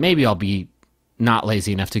 Maybe I'll be not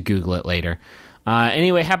lazy enough to Google it later.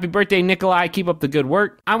 Anyway, happy birthday, Nikolai. Keep up the good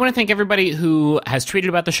work. I want to thank everybody who has tweeted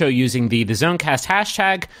about the show using the ZoneCast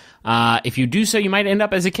hashtag. If you do so, you might end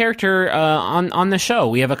up as a character on the show.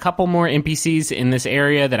 We have a couple more NPCs in this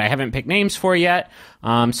area that I haven't picked names for yet.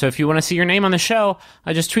 So if you want to see your name on the show,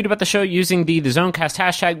 just tweet about the show using the ZoneCast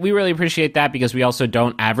hashtag. We really appreciate that because we also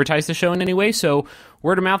don't advertise the show in any way. So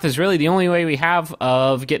word of mouth is really the only way we have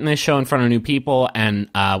of getting this show in front of new people. And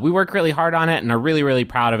we work really hard on it and are really, really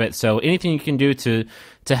proud of it. So anything you can do to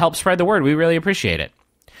help spread the word, we really appreciate it.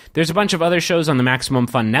 There's a bunch of other shows on the Maximum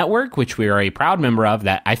Fun Network, which we are a proud member of,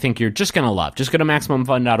 that I think you're just going to love. Just go to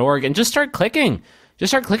MaximumFun.org and just start clicking.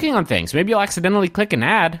 Just start clicking on things. Maybe you'll accidentally click an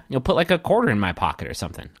ad. You'll put like a quarter in my pocket or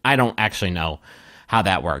something. I don't actually know how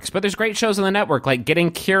that works. But there's great shows on the network like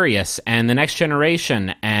Getting Curious and The Next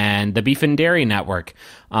Generation and the Beef and Dairy Network.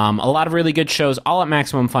 A lot of really good shows, all at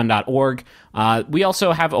MaximumFun.org. We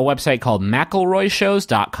also have a website called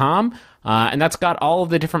McElroyShows.com. And that's got all of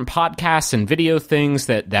the different podcasts and video things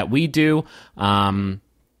that we do. I'm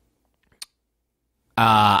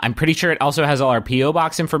pretty sure it also has all our P.O.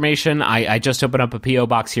 Box information. I just opened up a P.O.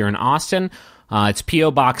 Box here in Austin. It's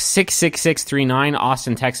P.O. Box 66639,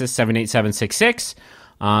 Austin, Texas, 78766.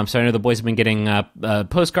 So I know the boys have been getting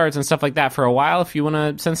postcards and stuff like that for a while. If you want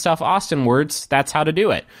to send stuff Austin-wards, that's how to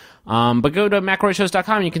do it. But go to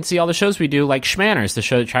McElroyShows.com. You can see all the shows we do, like Schmanners, the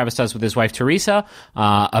show that Travis does with his wife Teresa,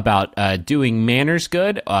 about doing manners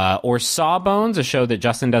good, or Sawbones, a show that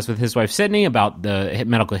Justin does with his wife Sydney about the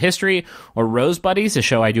medical history, or Rose Buddies, a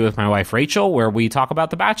show I do with my wife Rachel, where we talk about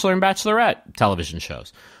The Bachelor and Bachelorette television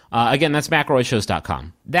shows. Again, that's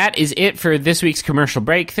McElroyShows.com. That is it for this week's commercial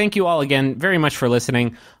break. Thank you all again very much for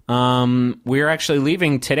listening. We're actually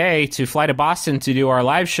leaving today to fly to Boston to do our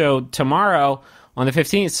live show tomorrow on the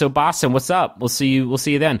 15th. So Boston, what's up? We'll see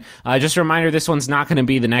you then. Just a reminder, this one's not going to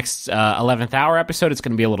be the next 11th hour episode. It's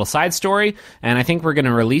going to be a little side story, and I think we're going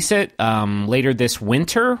to release it later this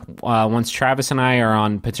winter once Travis and I are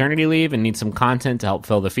on paternity leave and need some content to help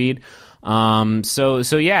fill the feed. So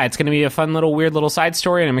yeah, it's going to be a fun little weird little side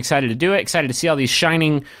story, and I'm excited to do it. Excited to see all these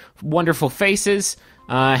shining, wonderful faces.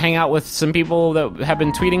 Hang out with some people that have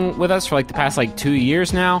been tweeting with us for like the past 2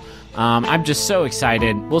 years now. I'm just so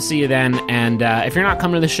excited. We'll see you then. And if you're not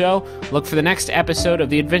coming to the show, look for the next episode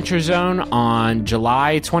of The Adventure Zone on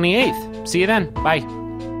July 28th. See you then. Bye.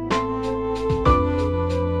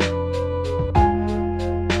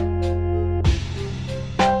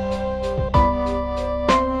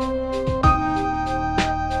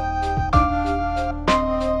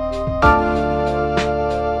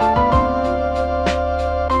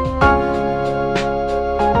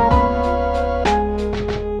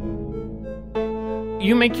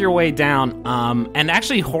 make your way down, and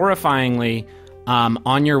actually horrifyingly,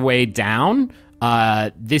 on your way down,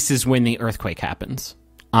 this is when the earthquake happens.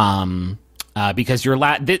 Because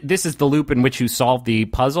this is the loop in which you solved the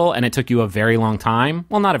puzzle, and it took you a very long time.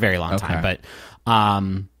 Well, not a very long time, but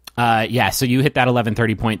so you hit that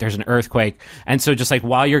 11:30 point. There's an earthquake, and so just like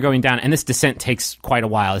while you're going down, and this descent takes quite a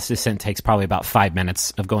while. This descent takes probably about 5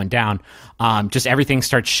 minutes of going down. Just everything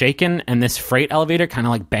starts shaking, and this freight elevator kind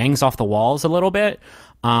of like bangs off the walls a little bit.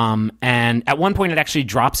 And at one point it actually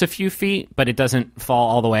drops a few feet, but it doesn't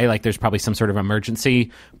fall all the way. Like there's probably some sort of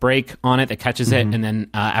emergency brake on it that catches it. And then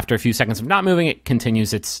after a few seconds of not moving, it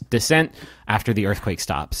continues its descent after the earthquake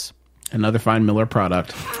stops. Another fine Miller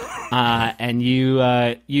product. And you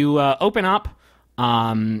open up,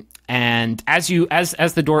 and as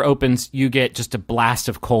the door opens, you get just a blast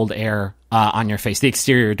of cold air, on your face, the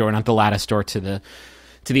exterior door, not the lattice door to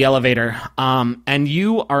the elevator, and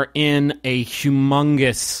you are in a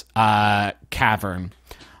humongous cavern.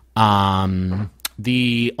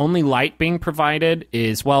 The only light being provided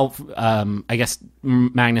is, I guess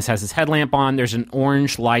Magnus has his headlamp on. There's an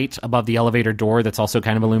orange light above the elevator door that's also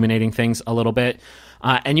kind of illuminating things a little bit.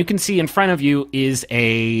 And you can see in front of you is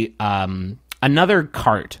another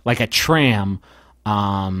cart, like a tram,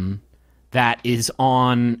 that is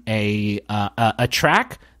on a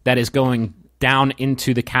track that is going down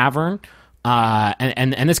into the cavern,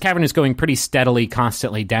 and this cavern is going pretty steadily,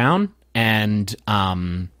 constantly down, and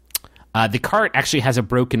the cart actually has a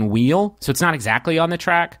broken wheel, so it's not exactly on the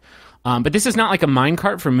track. But this is not like a mine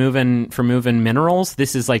cart for moving minerals.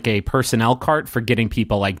 This is like a personnel cart for getting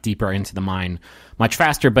people like deeper into the mine much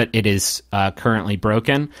faster. But it is currently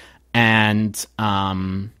broken, and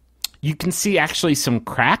you can see actually some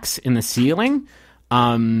cracks in the ceiling.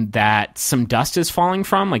 That some dust is falling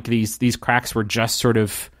from. Like these cracks were just sort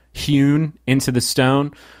of hewn into the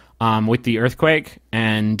stone with the earthquake,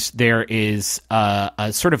 and there is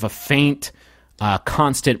a sort of a faint,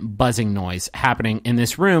 constant buzzing noise happening in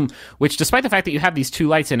this room, which, despite the fact that you have these two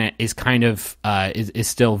lights in it, is kind of is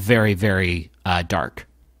still very, very dark.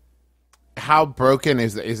 How broken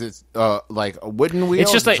is it? Is it like a wooden wheel?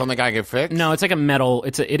 It's just like something I can fix. No, it's like a metal.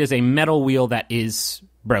 It is a metal wheel that is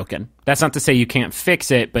broken. That's not to say you can't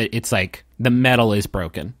fix it, but it's like the metal is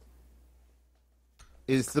broken.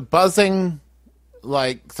 Is the buzzing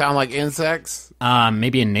like sound like insects?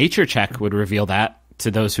 Maybe a nature check would reveal that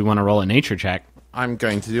to those who want to roll a nature check. I'm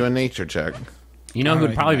going to do a nature check. You know who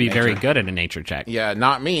would probably be very good at a nature check? Yeah,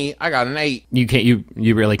 not me. I got an 8. You can't.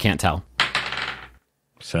 You really can't tell.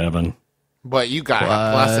 7. But you got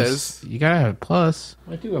pluses. You gotta have a plus.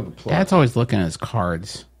 I do have a plus. Dad's always looking at his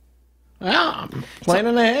cards. Yeah, I'm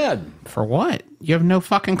planning ahead. For what? You have no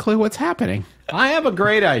fucking clue what's happening. I have a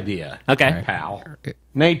great idea. Okay. Pal.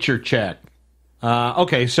 Nature check.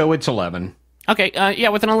 Okay, so it's 11. Okay, yeah,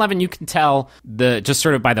 with an 11, you can tell just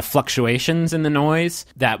sort of by the fluctuations in the noise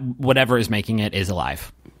that whatever is making it is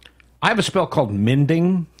alive. I have a spell called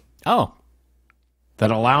Mending. Oh.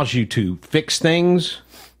 That allows you to fix things.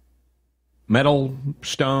 Metal,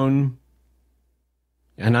 stone.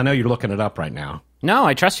 And I know you're looking it up right now. No,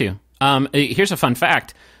 I trust you. Here's a fun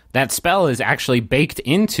fact. That spell is actually baked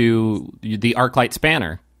into the Arclight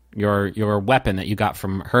Spanner, your weapon that you got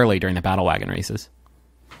from Hurley during the Battle Wagon races.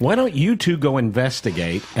 Why don't you two go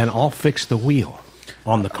investigate, and I'll fix the wheel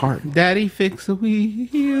on the cart. Daddy, fix the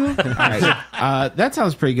wheel. All right. That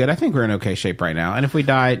sounds pretty good. I think we're in okay shape right now. And if we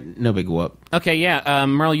die, no big whoop. Okay, yeah.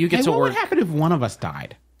 Merle, you get to what work. Would happen if one of us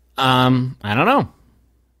died? I don't know.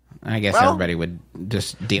 I guess everybody would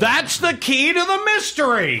just deal. That's the key to the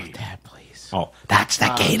mystery. Dad, please. Oh, that's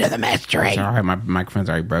the key to the mystery. Sorry, my microphone's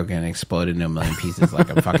already broken and exploded into a million pieces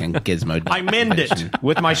like a fucking gizmo. I mend it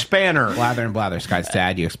with my spanner. Blather and blather. Sky's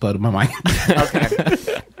dad, you exploded my mic.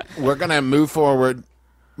 Okay. We're going to move forward,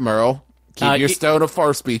 Merle. Keep your stone of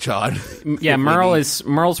force speech on. Yeah, Merle's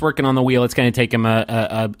working on the wheel. It's going to take him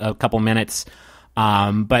a couple minutes.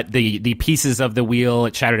 But the pieces of the wheel,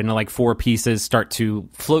 it shattered into like 4 pieces, start to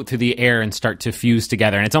float through the air and start to fuse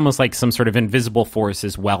together. And it's almost like some sort of invisible force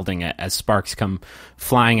is welding it as sparks come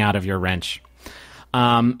flying out of your wrench.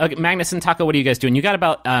 Okay, Magnus and Taco, what are you guys doing? You got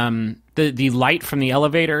about the light from the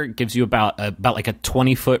elevator gives you about like a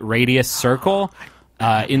 20-foot radius circle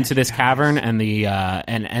into this cavern, and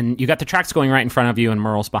and you got the tracks going right in front of you, and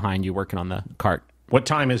Merle's behind you working on the cart. What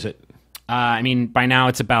time is it? I mean, by now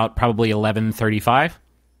it's about probably 11:35.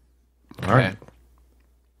 All right.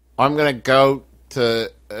 I'm going to go to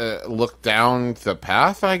look down the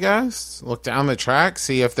path, I guess. Look down the track,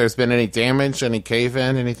 see if there's been any damage, any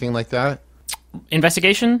cave-in, anything like that.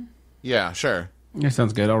 Investigation? Yeah, sure. That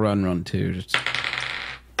sounds good. I'll run too. Just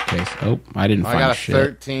case. Oh, I didn't I find got a shit.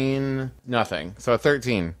 13. Nothing. So a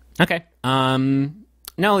 13. Okay.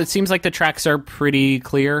 No, it seems like the tracks are pretty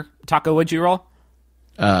clear. Taco, what'd you roll?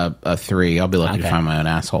 A 3. I'll be lucky to Okay. find my own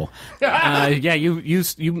asshole. Yeah,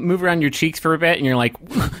 you move around your cheeks for a bit, and you're like,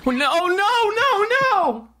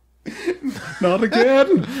 no. Not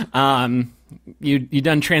again. You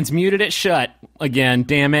done transmuted it shut again.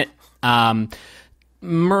 Damn it.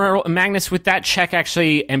 Magnus, with that check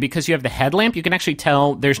actually, and because you have the headlamp, you can actually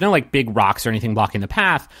tell there's no like big rocks or anything blocking the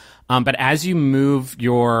path. But as you move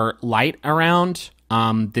your light around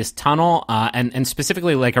this tunnel, and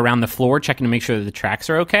specifically like around the floor, checking to make sure that the tracks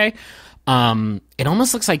are okay, it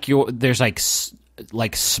almost looks like there's like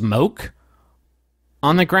smoke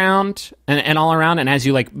on the ground and all around. And as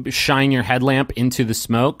you like shine your headlamp into the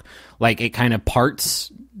smoke, like it kind of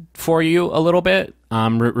parts for you a little bit,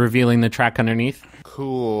 revealing the track underneath.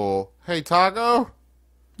 Cool. Hey, Taco?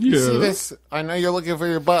 You see this? I know you're looking for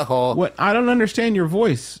your butthole. What? I don't understand your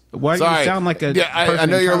voice. Why do you Sorry. sound like a I person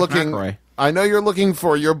know in you're Charles looking. McElroy? I know you're looking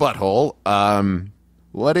for your butthole.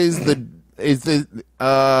 What is the? Is it?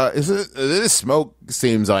 This smoke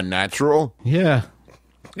seems unnatural. Yeah.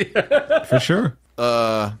 For sure.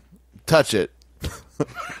 Touch it.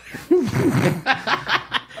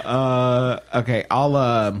 Okay,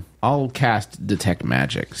 I'll cast detect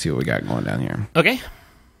magic. See what we got going down here. Okay.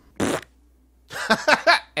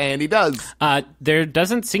 And he does. There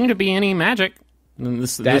doesn't seem to be any magic.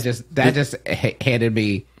 That just handed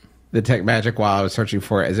me detect magic while I was searching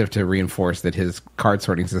for it, as if to reinforce that his card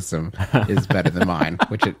sorting system is better than mine,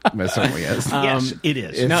 which it most certainly is. Yes, it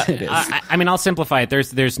is. No, it is. I mean, I'll simplify it.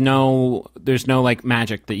 There's no like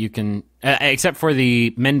magic that you can, except for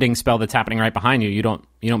the mending spell that's happening right behind you. You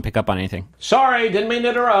don't pick up on anything. Sorry, didn't mean to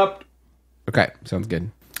interrupt. Okay, sounds good.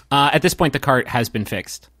 At this point, the cart has been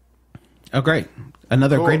fixed. Oh, great.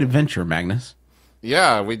 Another Cool. great adventure, Magnus.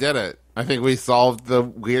 Yeah, we did it. I think we solved the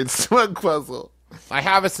weird smoke puzzle. I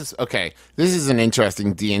have okay, this is an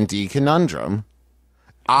interesting D&D conundrum.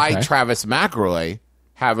 I, Okay. Travis McElroy,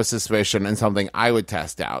 have a suspicion and something I would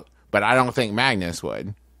test out, but I don't think Magnus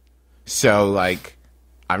would. So, like,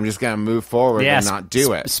 I'm just going to move forward and not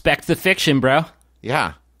do it. Spec the fiction, bro.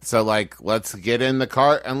 Yeah. So, like, let's get in the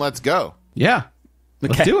cart and let's go. Yeah.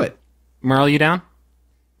 Let's Okay. do it. Merle, you down?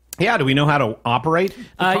 Yeah, do we know how to operate?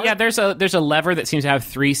 Yeah, there's a lever that seems to have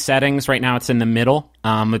 3 settings. Right now it's in the middle,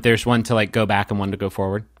 but there's one to like go back and one to go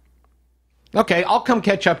forward. Okay, I'll come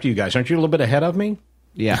catch up to you guys. Aren't you a little bit ahead of me?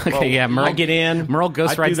 Yeah. Okay, yeah, Merle. I get in. Merle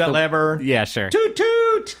ghost I rides do that the lever. Yeah, sure. Toot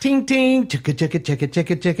toot, ting ting, chicka chicka chicka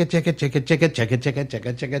chicka chicka chicka chicka chicka chicka chicka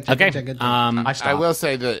chicka chicka Okay, chicka. I stop. I will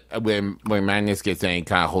say that when Magnus gets in, he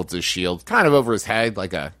kind of holds his shield kind of over his head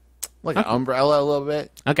like an umbrella a little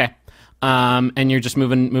bit. Okay, and you're just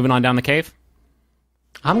moving on down the cave.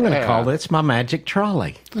 I'm going to Yeah. call this my magic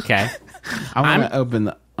trolley. Okay. I want to open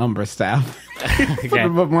the Umbra staff. Put Okay. it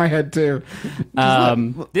above my head, too.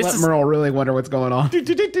 This Let is Merle really wonder what's going on.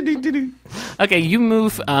 okay. You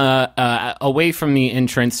move away from the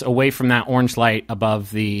entrance, away from that orange light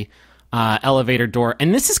above the elevator door,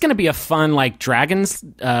 and this is going to be a fun like Dragon's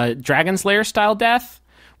Lair style death.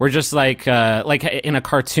 Where just like in a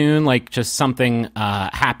cartoon, like just something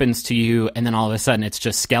happens to you, and then all of a sudden it's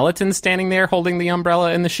just skeletons standing there holding the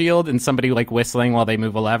umbrella and the shield, and somebody like whistling while they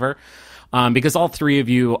move a lever. Because all 3 of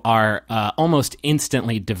you are almost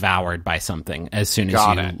instantly devoured by something as soon as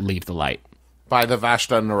Got you it. leave the light, By the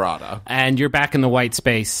Vashta Narada. and you're back in the white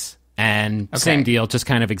space, and same deal, just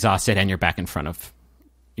kind of exhausted, and you're back in front of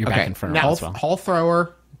Okay. of Hall, as well. hall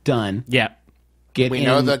thrower, done. Yeah. Get We in,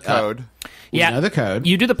 know the code. we Yeah, know the code.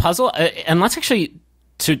 You do the puzzle, and let's actually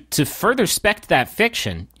to further spec that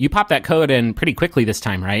fiction. You pop that code in pretty quickly this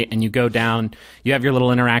time, right? And you go down. You have your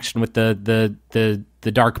little interaction with the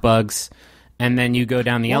dark bugs, and then you go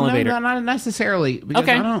down the elevator. No, not necessarily. Because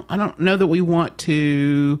Okay. I don't know that we want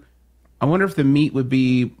to. I wonder if the meat would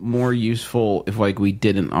be more useful if like we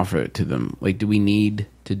didn't offer it to them. Like, do we need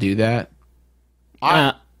to do that?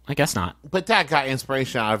 I guess not. But that got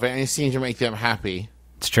inspiration out of it, and it seemed to make them happy.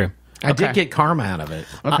 It's true. I did get karma out of it.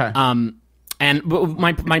 Okay. And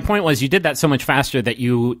my point was, you did that so much faster that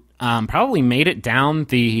you probably made it down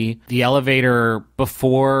the elevator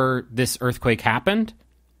before this earthquake happened.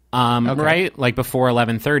 Right, like before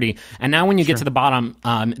 11:30, and now when you get to the bottom,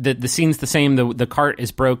 the scene's the same. The cart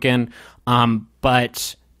is broken,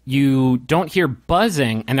 but you don't hear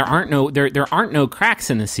buzzing, and there aren't no cracks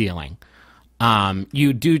in the ceiling.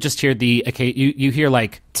 You do just hear you hear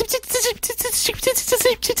like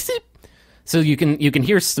so you can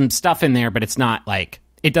hear some stuff in there, but it's not like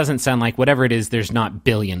it doesn't sound like whatever it is. There's not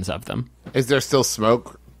billions of them. Is there still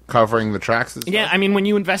smoke covering the tracks? And stuff? Yeah, I mean, when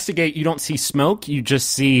you investigate, you don't see smoke. You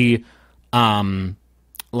just see,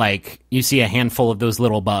 you see a handful of those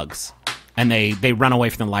little bugs, and they run away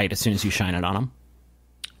from the light as soon as you shine it on them.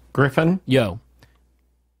 Griffin, Yo,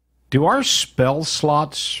 do our spell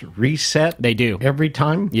slots reset? they do. Every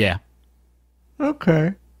time? Yeah.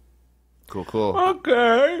 Okay. Cool.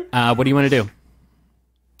 Okay. What do you want to do?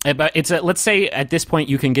 But let's say at this point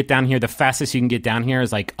you can get down here. The fastest you can get down here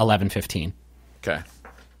is like 11:15. Okay.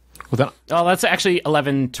 Well, then, Oh, that's actually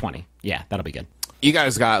 11:20. Yeah, that'll be good. You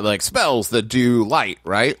guys got like spells that do light,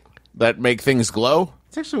 right? That make things glow?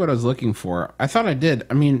 That's actually what I was looking for. I thought I did.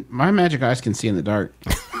 I mean, my magic eyes can see in the dark.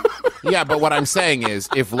 Yeah, but what I'm saying is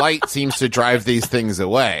if light seems to drive these things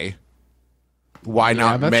away, why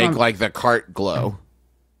not that's make not- like the cart glow?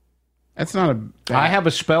 That's not a bad... I have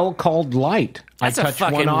a spell called Light. That's I a touch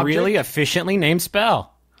fucking one object. really efficiently named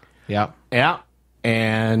spell. Yeah. Yeah.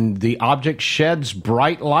 And the object sheds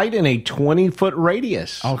bright light in a 20-foot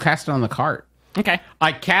radius. I'll cast it on the cart. Okay.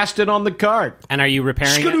 I cast it on the cart. And are you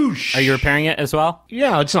repairing Skadoosh! it? Are you repairing it as well?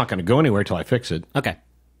 Yeah, it's not going to go anywhere till I fix it. Okay.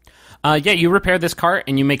 Yeah, you repair this cart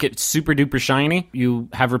and you make it super duper shiny. You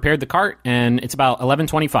have repaired the cart and it's about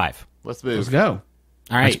 11:25. Let's move. Let's go.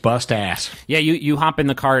 All Let's right. bust ass. Yeah, you hop in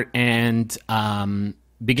the cart and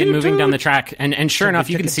begin moving down the track. And sure enough,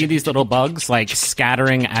 you can see these little bugs like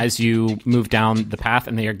scattering as you move down the path,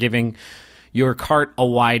 and they are giving your cart a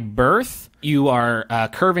wide berth. You are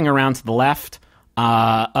curving around to the left.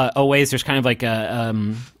 A ways, there's kind of like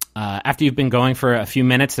a after you've been going for a few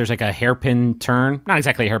minutes, there's like a hairpin turn. Not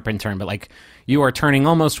exactly a hairpin turn, but like you are turning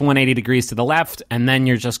almost 180 degrees to the left, and then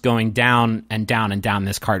you're just going down and down and down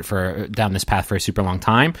this path for a super long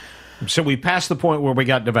time. So we passed the point where we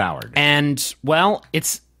got devoured. And well,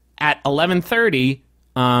 it's at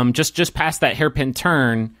 11:30, just past that hairpin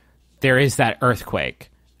turn, there is that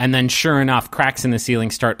earthquake, and then sure enough, cracks in the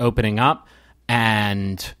ceiling start opening up,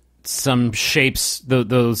 and some shapes,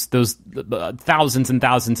 those thousands and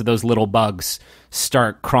thousands of those little bugs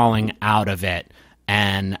start crawling out of it.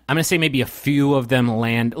 And I'm going to say maybe a few of them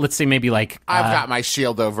land. Let's say maybe like... I've got my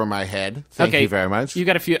shield over my head. Thank you very much. You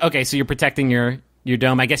got a few... Okay, so you're protecting your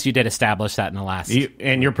dome. I guess you did establish that in the last...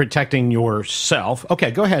 And you're protecting yourself.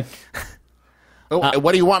 Okay, go ahead.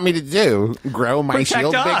 What do you want me to do? Grow my Protect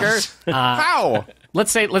shield us. bigger? How?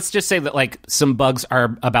 Let's just say that like some bugs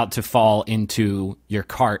are about to fall into your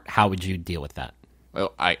cart. How would you deal with that?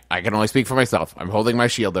 Well, I can only speak for myself. I'm holding my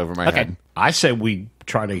shield over my head. I said we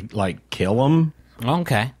try to, like, kill them.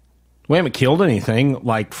 Okay. We haven't killed anything,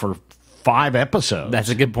 like, for 5 episodes. That's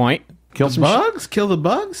a good point. Kill some Bugs? Kill the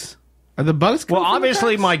bugs? Are the bugs? Well, coming from the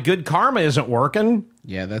obviously cracks? my good karma isn't working.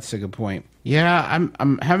 Yeah, that's a good point. Yeah,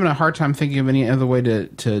 I'm having a hard time thinking of any other way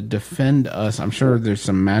to defend us. I'm sure there's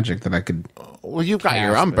some magic that I could. Well, you've got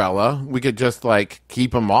your Cast it. umbrella. We could just, like,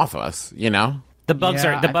 keep them off us, you know? The bugs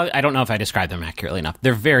Yeah, I don't know if I described them accurately enough.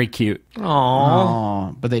 They're very cute.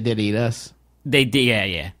 Oh, but they did eat us.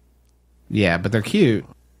 Yeah. Yeah, but they're cute.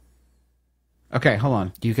 Okay, hold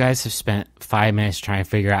on. You guys have spent 5 minutes trying to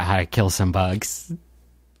figure out how to kill some bugs.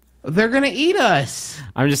 They're gonna eat us.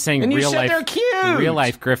 I'm just saying, And you real said life, they're cute. real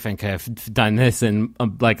life Griffin could have done this in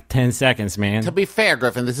like 10 seconds, man. To be fair,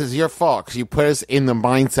 Griffin, this is your fault because you put us in the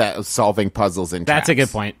mindset of solving puzzles and That's a good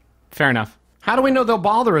traps. point. Fair enough. How do we know they'll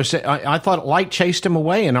bother us? I thought light chased him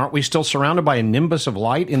away, and aren't we still surrounded by a nimbus of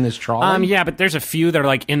light in this trolley? Yeah, but there's a few that are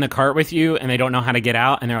like in the cart with you, and they don't know how to get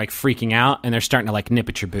out, and they're like freaking out, and they're starting to like nip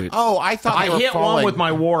at your boots. Oh, I thought they I were hit falling. one with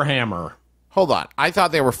my warhammer. Hold on. I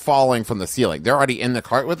thought they were falling from the ceiling. They're already in the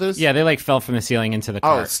cart with us? Yeah, they like fell from the ceiling into the Oh,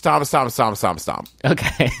 cart. stomp, stomp, stomp, stomp, stomp.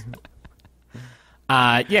 Okay.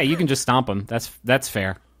 Yeah, you can just stomp them. That's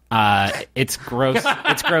fair. It's gross.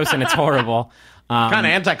 It's gross and it's horrible. Kind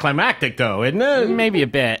of anticlimactic, though, isn't it? Maybe a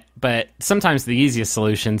bit, but sometimes the easiest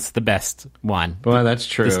solution's the best one. Well, that's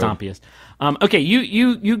true. The stompiest. Okay,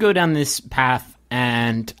 you go down this path,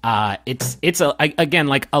 and it's again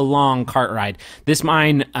like a long cart ride. This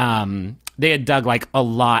mine, they had dug like a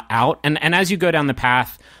lot out, and as you go down the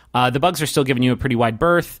path, the bugs are still giving you a pretty wide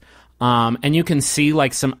berth. And you can see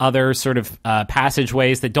like some other sort of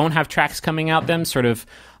passageways that don't have tracks coming out them, sort of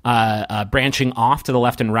branching off to the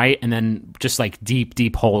left and right, and then just like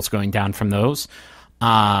deep holes going down from those.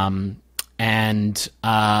 So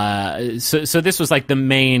this was like the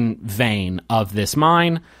main vein of this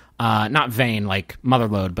mine. Not vein like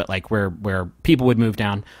motherlode, but like where people would move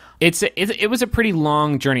down. It was a pretty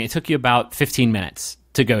long journey. It took you about 15 minutes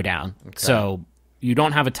to go down. Okay. So you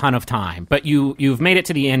don't have a ton of time, but you've made it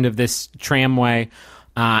to the end of this tramway,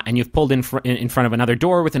 and you've pulled in front of another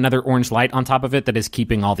door with another orange light on top of it that is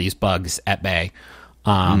keeping all these bugs at bay.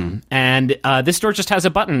 And this door just has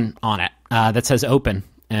a button on it that says open.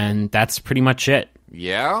 and that's pretty much it.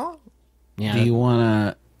 Yeah? Yeah. Do you want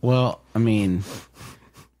to... Well, I mean...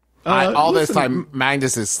 all this time,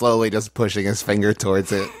 Magnus is slowly just pushing his finger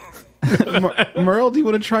towards it. Merle, do you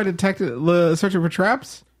want to try searching for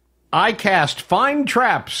traps? I cast Find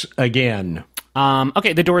Traps again.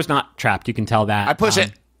 Okay, the door's not trapped. You can tell that. I push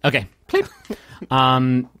it. Okay.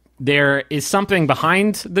 There is something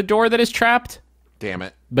behind the door that is trapped. Damn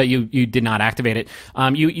it. But you did not activate it.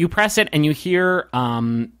 You press it and you hear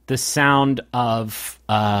the sound of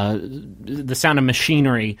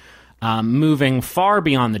machinery moving far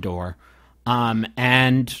beyond the door,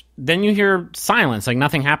 and then you hear silence, like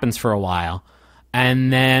nothing happens for a while,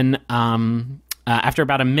 and then after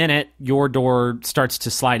about a minute, your door starts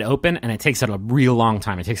to slide open, and it takes it a real long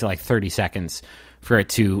time. It takes it like 30 seconds for it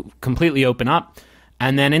to completely open up.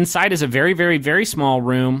 And then inside is a very, very, very small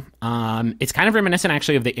room. It's kind of reminiscent,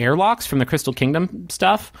 actually, of the airlocks from the Crystal Kingdom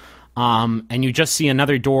stuff. And you just see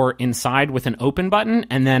another door inside with an open button.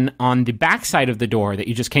 And then on the back side of the door that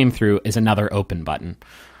you just came through is another open button.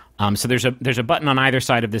 So there's a button on either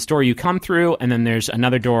side of this door you come through. And then there's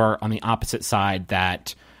another door on the opposite side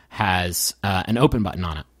that has an open button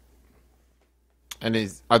on it.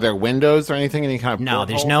 And are there windows or anything? Any kind of No, porthole?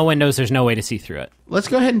 there's no windows. There's no way to see through it. Let's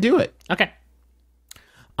go ahead and do it. Okay.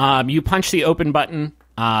 You punch the open button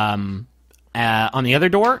on the other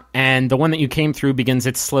door, and the one that you came through begins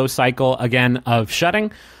its slow cycle again of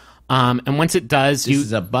shutting. And once it does, This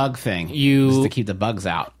is a bug thing. This is to keep the bugs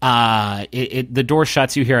out. the door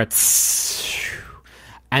shuts. You hear a tss,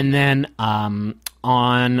 and then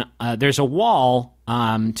there's a wall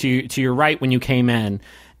to your right when you came in,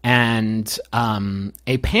 and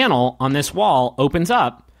a panel on this wall opens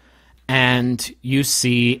up, and you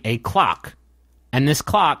see a clock. And this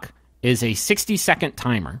clock is a 60-second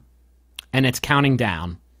timer, and it's counting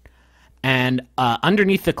down. And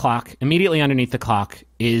underneath the clock, immediately underneath the clock,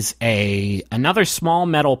 is another small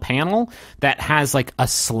metal panel that has like a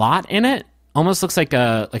slot in it. Almost looks like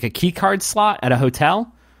a key card slot at a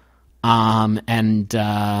hotel. And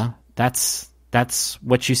that's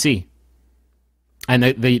what you see. And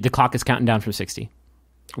the clock is counting down from 60.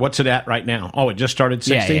 What's it at right now? Oh, it just started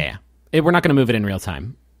 60? Yeah. We're not going to move it in real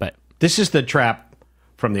time, but... This is the trap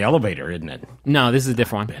from the elevator, isn't it? No, this is a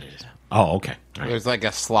different one. Oh, okay. All right. There's like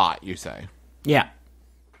a slot, you say. Yeah.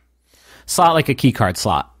 Slot like a key card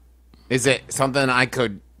slot. Is it something I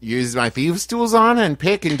could use my thieves' tools on and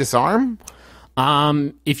pick and disarm?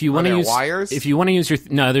 If you want to use wires? If you want to use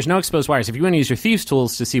no, there's no exposed wires. If you want to use your thieves'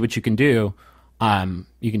 tools to see what you can do,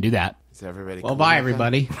 you can do that. Is everybody? Well, cool bye, with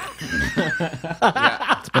that?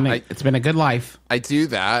 everybody. It's been a good life. I do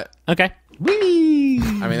that. Okay. Whee!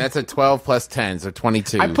 I mean, that's a 12 plus 10, so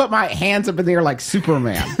 22. I put my hands up in the air like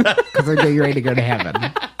Superman because I know you're ready to go to heaven.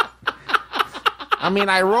 I mean,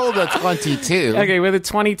 I rolled a 22. Okay, with a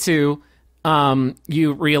 22,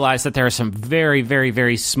 you realize that there are some very, very,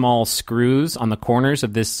 very small screws on the corners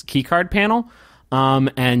of this keycard panel,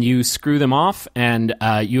 and you screw them off, and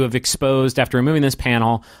you have exposed, after removing this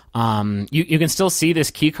panel, you can still see this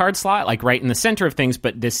keycard slot, like right in the center of things,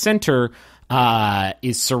 but this center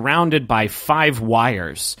is surrounded by 5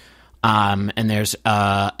 wires. And there's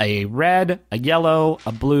a red, a yellow,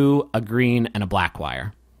 a blue, a green, and a black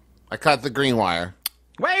wire. I cut the green wire.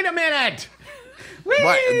 Wait a minute!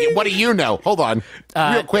 What do you know? Hold on.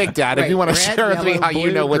 Real quick, Dad, if you want to Red, share with me yellow, how you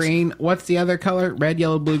blue, know what's... green. What's the other color? Red,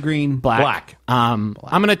 yellow, blue, green. Black. I'm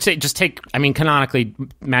going to take, I mean, canonically,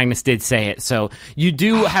 Magnus did say it, so you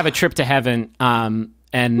do have a trip to heaven, and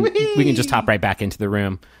we can just hop right back into the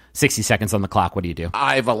room. 60 seconds on the clock. What do you do?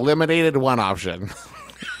 I've eliminated one option.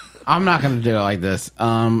 I'm not going to do it like this.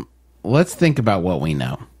 Let's think about what we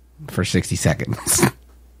know for 60 seconds.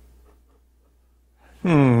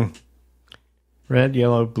 Red,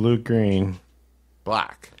 yellow, blue, green.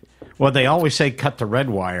 Black. Well, they always say cut the red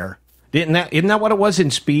wire. Isn't that what it was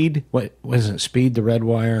in Speed? What wasn't Speed the red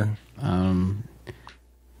wire?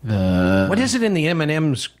 What is it in the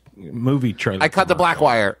M&M's movie trailer? I cut the black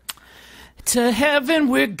wire. To heaven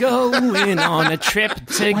we're going on a trip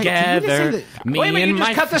together. Me Wait a minute, and you just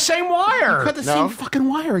my cut the same wire. Cut the same fucking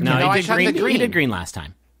wire again. No, I you did cut the green. green. You did green last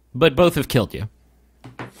time, but both have killed you.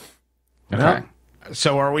 Okay.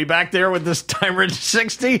 So are we back there with this timer at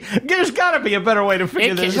 60? There's got to be a better way to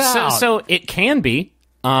figure this out. So it can be.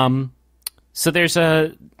 So there's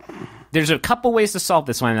a couple ways to solve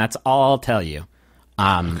this one. And that's all I'll tell you.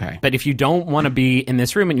 Okay. But if you don't want to be in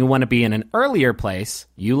this room and you want to be in an earlier place,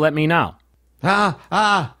 you let me know.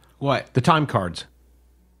 What? The time cards.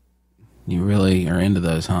 You really are into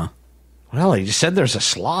those, huh? Well, he just said there's a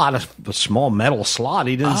slot, a small metal slot.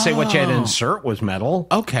 He didn't say what you had to insert was metal.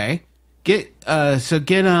 Okay. I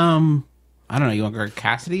I don't know. You want to go to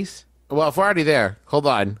Cassidy's? Well, if we're already there, hold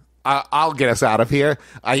on. I'll get us out of here.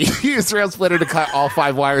 I use Rail Splitter to cut all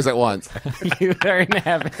 5 wires at once. You are in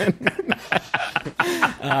heaven.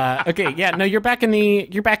 Okay, yeah, no, you're back in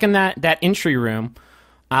that entry room.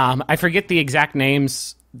 I forget the exact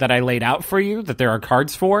names that I laid out for you that there are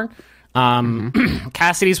cards for.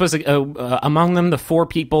 Cassidy's was among them. The 4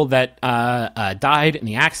 people that died in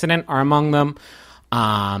the accident are among them.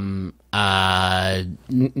 Niall,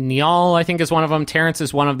 I think, is one of them. Terrence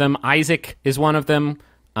is one of them. Isaac is one of them.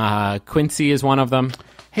 Quincy is one of them.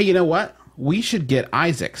 Hey, you know what? We should get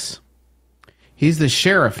Isaac's. He's the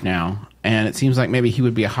sheriff now, and it seems like maybe he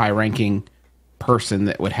would be a high-ranking person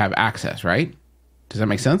that would have access, right? Does that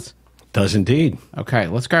make sense? Does indeed. Okay,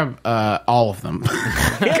 let's grab all of them.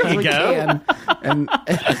 There you go. And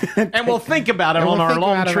we'll think about it on our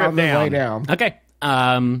long trip down. Okay.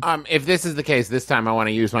 If this is the case, this time I want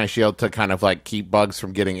to use my shield to kind of like keep bugs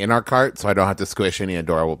from getting in our cart, so I don't have to squish any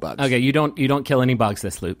adorable bugs. Okay, you don't kill any bugs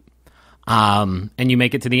this loop. And you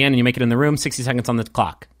make it to the end, and you make it in the room. 60 seconds on the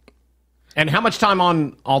clock. And how much time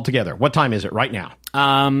on altogether? What time is it right now?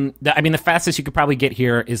 The fastest you could probably get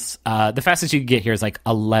here is like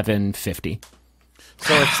 11:50.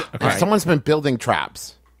 So if someone's been building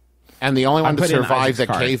traps, and the only one to survive the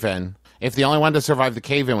cave-in. If the only one to survive the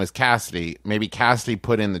cave-in was Cassidy, maybe Cassidy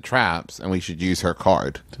put in the traps, and we should use her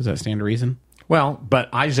card. Does that stand to reason? Well, but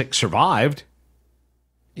Isaac survived.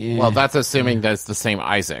 Yeah. Well, that's assuming that's the same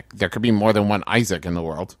Isaac. There could be more than one Isaac in the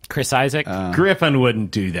world. Chris Isaac? Griffin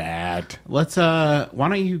wouldn't do that. Let's, why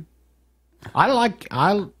don't you...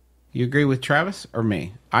 You agree with Travis or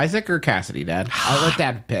me? Isaac or Cassidy, Dad? I'll let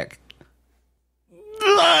Dad pick.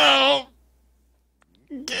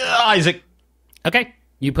 Isaac. Okay.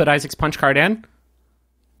 You put Isaac's punch card in,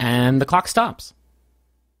 and the clock stops.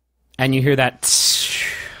 And you hear that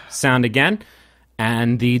sound again,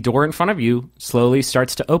 and the door in front of you slowly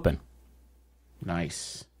starts to open.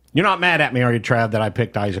 Nice. You're not mad at me, are you, Trav, that I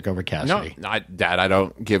picked Isaac over Cassidy? No, Dad, I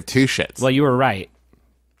don't give 2 shits. Well, you were right.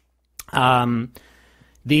 The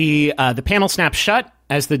panel snaps shut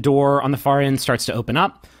as the door on the far end starts to open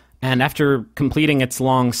up, and after completing its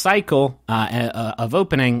long cycle of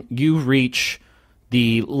opening, you reach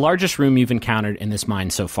the largest room you've encountered in this mine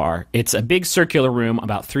so far. It's a big circular room,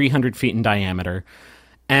 about 300 feet in diameter.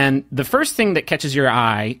 And the first thing that catches your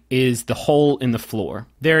eye is the hole in the floor.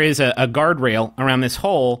 There is a guardrail around this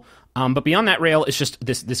hole, but beyond that rail is just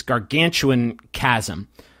this gargantuan chasm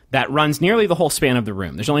that runs nearly the whole span of the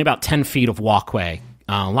room. There's only about 10 feet of walkway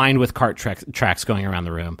lined with cart tracks going around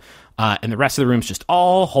the room. And the rest of the room's just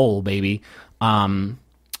all hole, baby.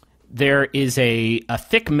 There is a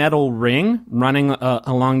thick metal ring running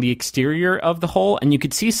along the exterior of the hole, and you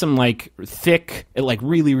could see some thick,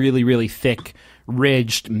 really, really, really thick,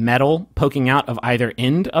 ridged metal poking out of either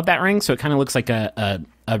end of that ring. So it kind of looks like a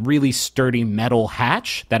really sturdy metal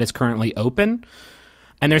hatch that is currently open.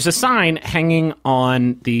 And there's a sign hanging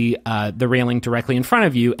on the railing directly in front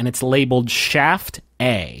of you, and it's labeled Shaft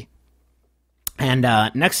A. And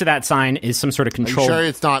next to that sign is some sort of control. Are you sure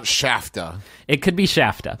it's not Shafta? It could be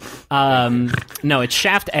Shafta. No, it's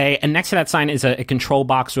Shaft A. And next to that sign is a control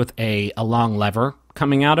box with a long lever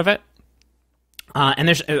coming out of it. And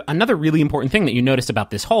there's another really important thing that you notice about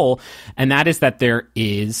this hole, and that is that there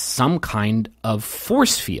is some kind of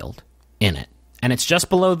force field in it. And it's just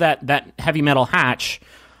below that heavy metal hatch.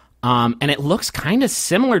 And it looks kind of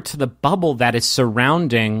similar to the bubble that is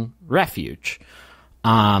surrounding Refuge.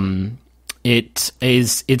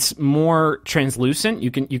 It's more translucent. You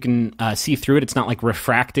can see through it. It's not like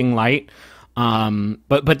refracting light.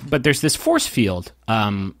 But there's this force field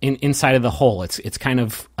inside of the hole. It's kind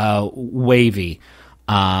of wavy,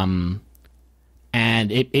 and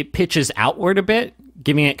it pitches outward a bit,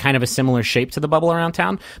 giving it kind of a similar shape to the bubble around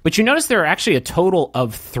town. But you notice there are actually a total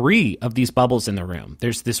of 3 of these bubbles in the room.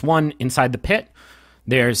 There's this one inside the pit.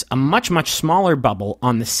 There's a much, much smaller bubble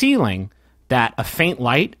on the ceiling that a faint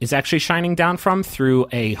light is actually shining down from through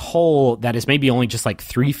a hole that is maybe only just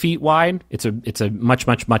 3 feet wide. It's a much,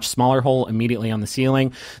 much, much smaller hole immediately on the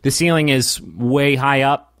ceiling. The ceiling is way high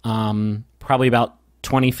up, probably about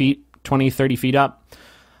 30 feet up.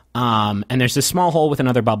 And there's this small hole with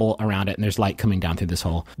another bubble around it, and there's light coming down through this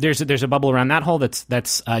hole. There's a bubble around that hole that's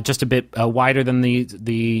just a bit wider than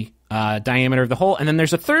the diameter of the hole, and then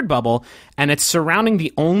there's a third bubble, and it's surrounding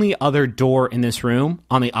the only other door in this room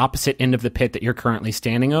on the opposite end of the pit that you're currently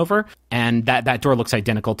standing over, and that door looks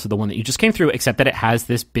identical to the one that you just came through, except that it has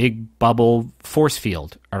this big bubble force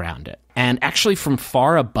field around it. And actually from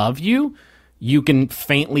far above you, you can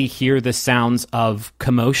faintly hear the sounds of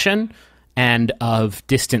commotion and of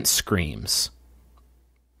distant screams.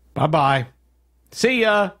 Bye-bye. See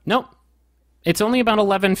ya. Nope. It's only about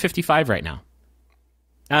 11:55 right now.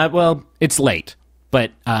 Well, it's late,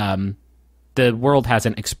 but the world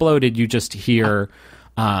hasn't exploded. You just hear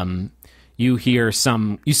you hear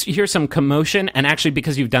some commotion, and actually,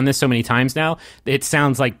 because you've done this so many times now, it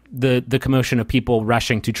sounds like the commotion of people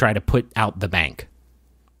rushing to try to put out the bank.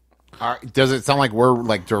 Does it sound like we're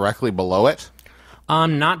like directly below it?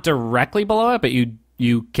 Not directly below it, but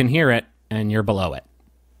you can hear it, and you're below it.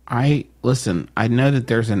 I know that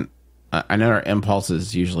there's I know our impulse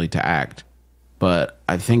is usually to act, but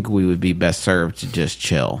I think we would be best served to just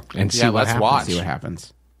chill and see what let's happens. watch. See what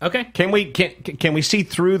happens. Okay. Can we see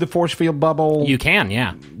through the force field bubble? You can,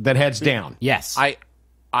 yeah. That heads down. Yes.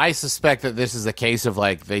 I suspect that this is a case of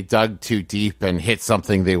like they dug too deep and hit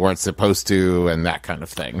something they weren't supposed to, and that kind of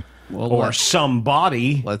thing. Well, Or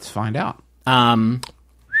somebody. let's find out.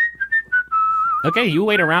 Okay, you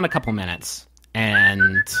wait around a couple minutes,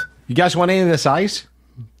 and You guys want any of this ice?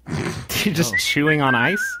 you're just chewing on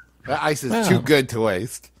ice. That ice is too good to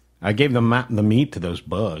waste. I gave the meat to those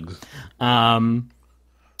bugs.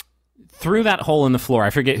 Through that hole in the floor, I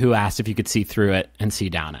forget who asked if you could see through it and see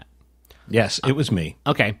down it. Yes, it was me.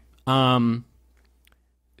 Okay. Through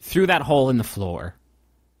that hole in the floor,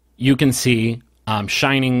 you can see,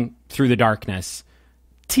 shining through the darkness,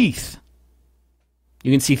 teeth.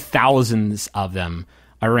 You can see thousands of them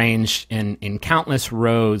arranged in countless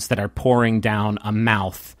rows that are pouring down a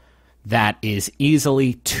mouth that is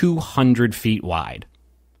easily 200 feet wide.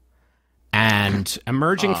 And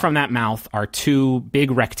emerging from that mouth are two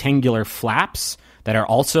big rectangular flaps that are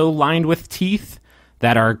also lined with teeth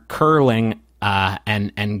that are curling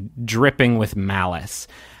and dripping with malice.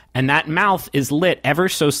 And that mouth is lit ever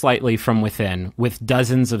so slightly from within with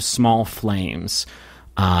dozens of small flames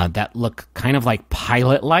that look kind of like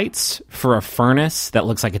pilot lights for a furnace that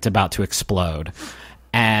looks like it's about to explode.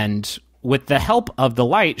 And with the help of the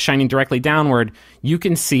light shining directly downward, you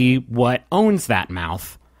can see what owns that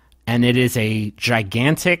mouth. And it is a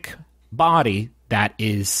gigantic body that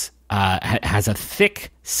is has a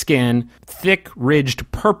thick skin, thick ridged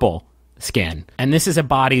purple skin. And this is a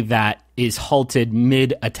body that is halted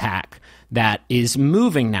mid-attack, that is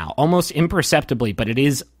moving now, almost imperceptibly, but it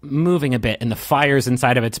is moving a bit, and the fires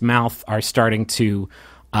inside of its mouth are starting to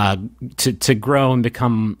grow and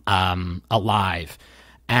become alive.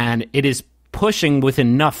 And it is pushing with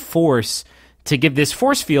enough force to give this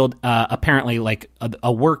force field apparently like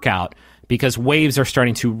a workout, because waves are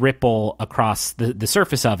starting to ripple across the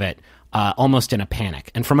surface of it, almost in a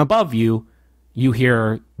panic. And from above you, you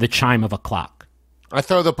hear the chime of a clock. I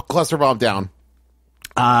throw the cluster bomb down.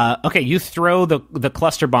 Okay, you throw the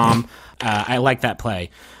cluster bomb. I like that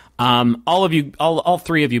play. All of you, all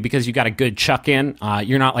three of you, because you got a good chuck in.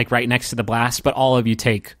 You're not like right next to the blast, but all of you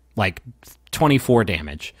take like 24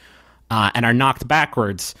 damage and are knocked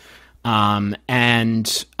backwards.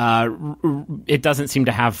 And it doesn't seem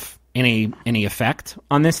to have any effect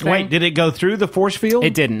on this thing. Wait, did it go through the force field?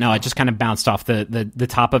 It didn't. No, it just kind of bounced off the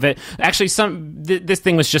top of it. Actually, this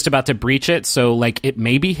thing was just about to breach it, so like it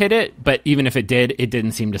maybe hit it, but even if it did, it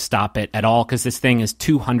didn't seem to stop it at all, because this thing is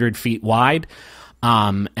 200 feet wide,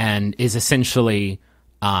 and is essentially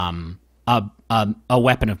a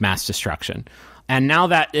weapon of mass destruction. And now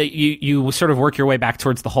that you sort of work your way back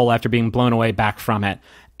towards the hole after being blown away back from it,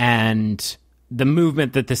 and the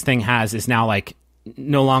movement that this thing has is now like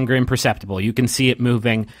no longer imperceptible. You can see it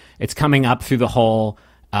moving. It's coming up through the hole.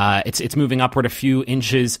 It's moving upward a few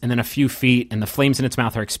inches and then a few feet, and the flames in its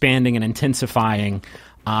mouth are expanding and intensifying.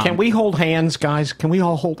 Can we hold hands, guys? Can we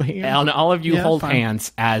all hold hands? And all of you hold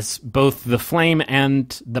hands as both the flame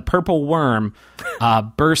and the purple worm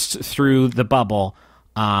burst through the bubble.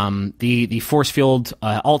 The force field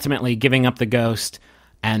ultimately giving up the ghost,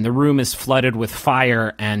 and the room is flooded with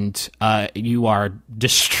fire, and you are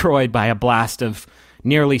destroyed by a blast of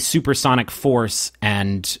nearly supersonic force,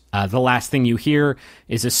 and the last thing you hear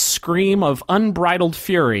is a scream of unbridled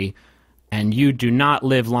fury, and you do not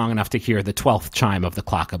live long enough to hear the 12th chime of the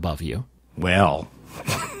clock above you. Well.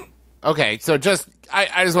 Okay, so I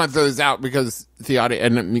just want to throw this out because the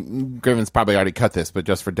audience, and Griven's probably already cut this, but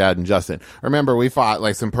just for Dad and Justin. Remember, we fought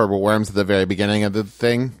like some purple worms at the very beginning of the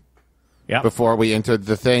thing? Yeah. Before we entered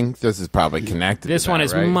the thing? This is probably connected. This to one that,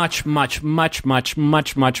 is right? much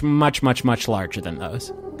larger than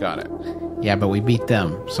those. Got it. Yeah, but we beat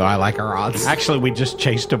them, so I like our odds. Actually, we just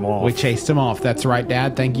chased them off. We chased them off. That's right,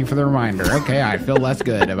 Dad. Thank you for the reminder. Okay, I feel less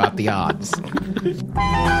good about the odds.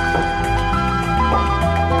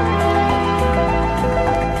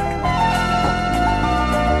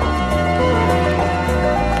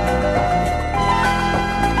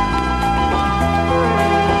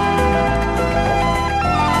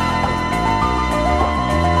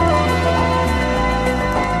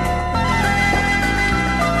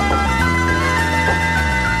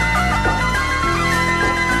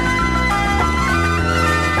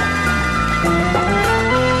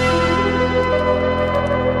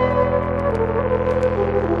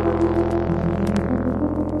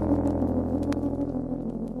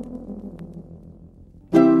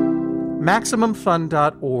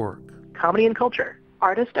 MaximumFun.org. Comedy and culture.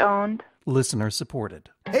 Artist owned. Listener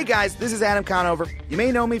supported. Hey guys, this is Adam Conover. You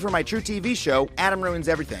may know me from my true TV show, Adam Ruins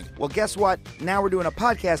Everything. Well, guess what? Now we're doing a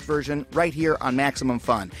podcast version right here on Maximum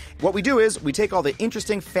Fun. What we do is we take all the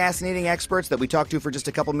interesting, fascinating experts that we talk to for just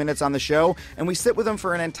a couple minutes on the show, and we sit with them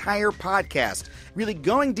for an entire podcast, really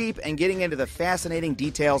going deep and getting into the fascinating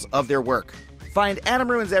details of their work. Find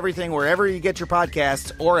Adam Ruins Everything wherever you get your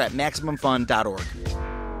podcasts or at MaximumFun.org.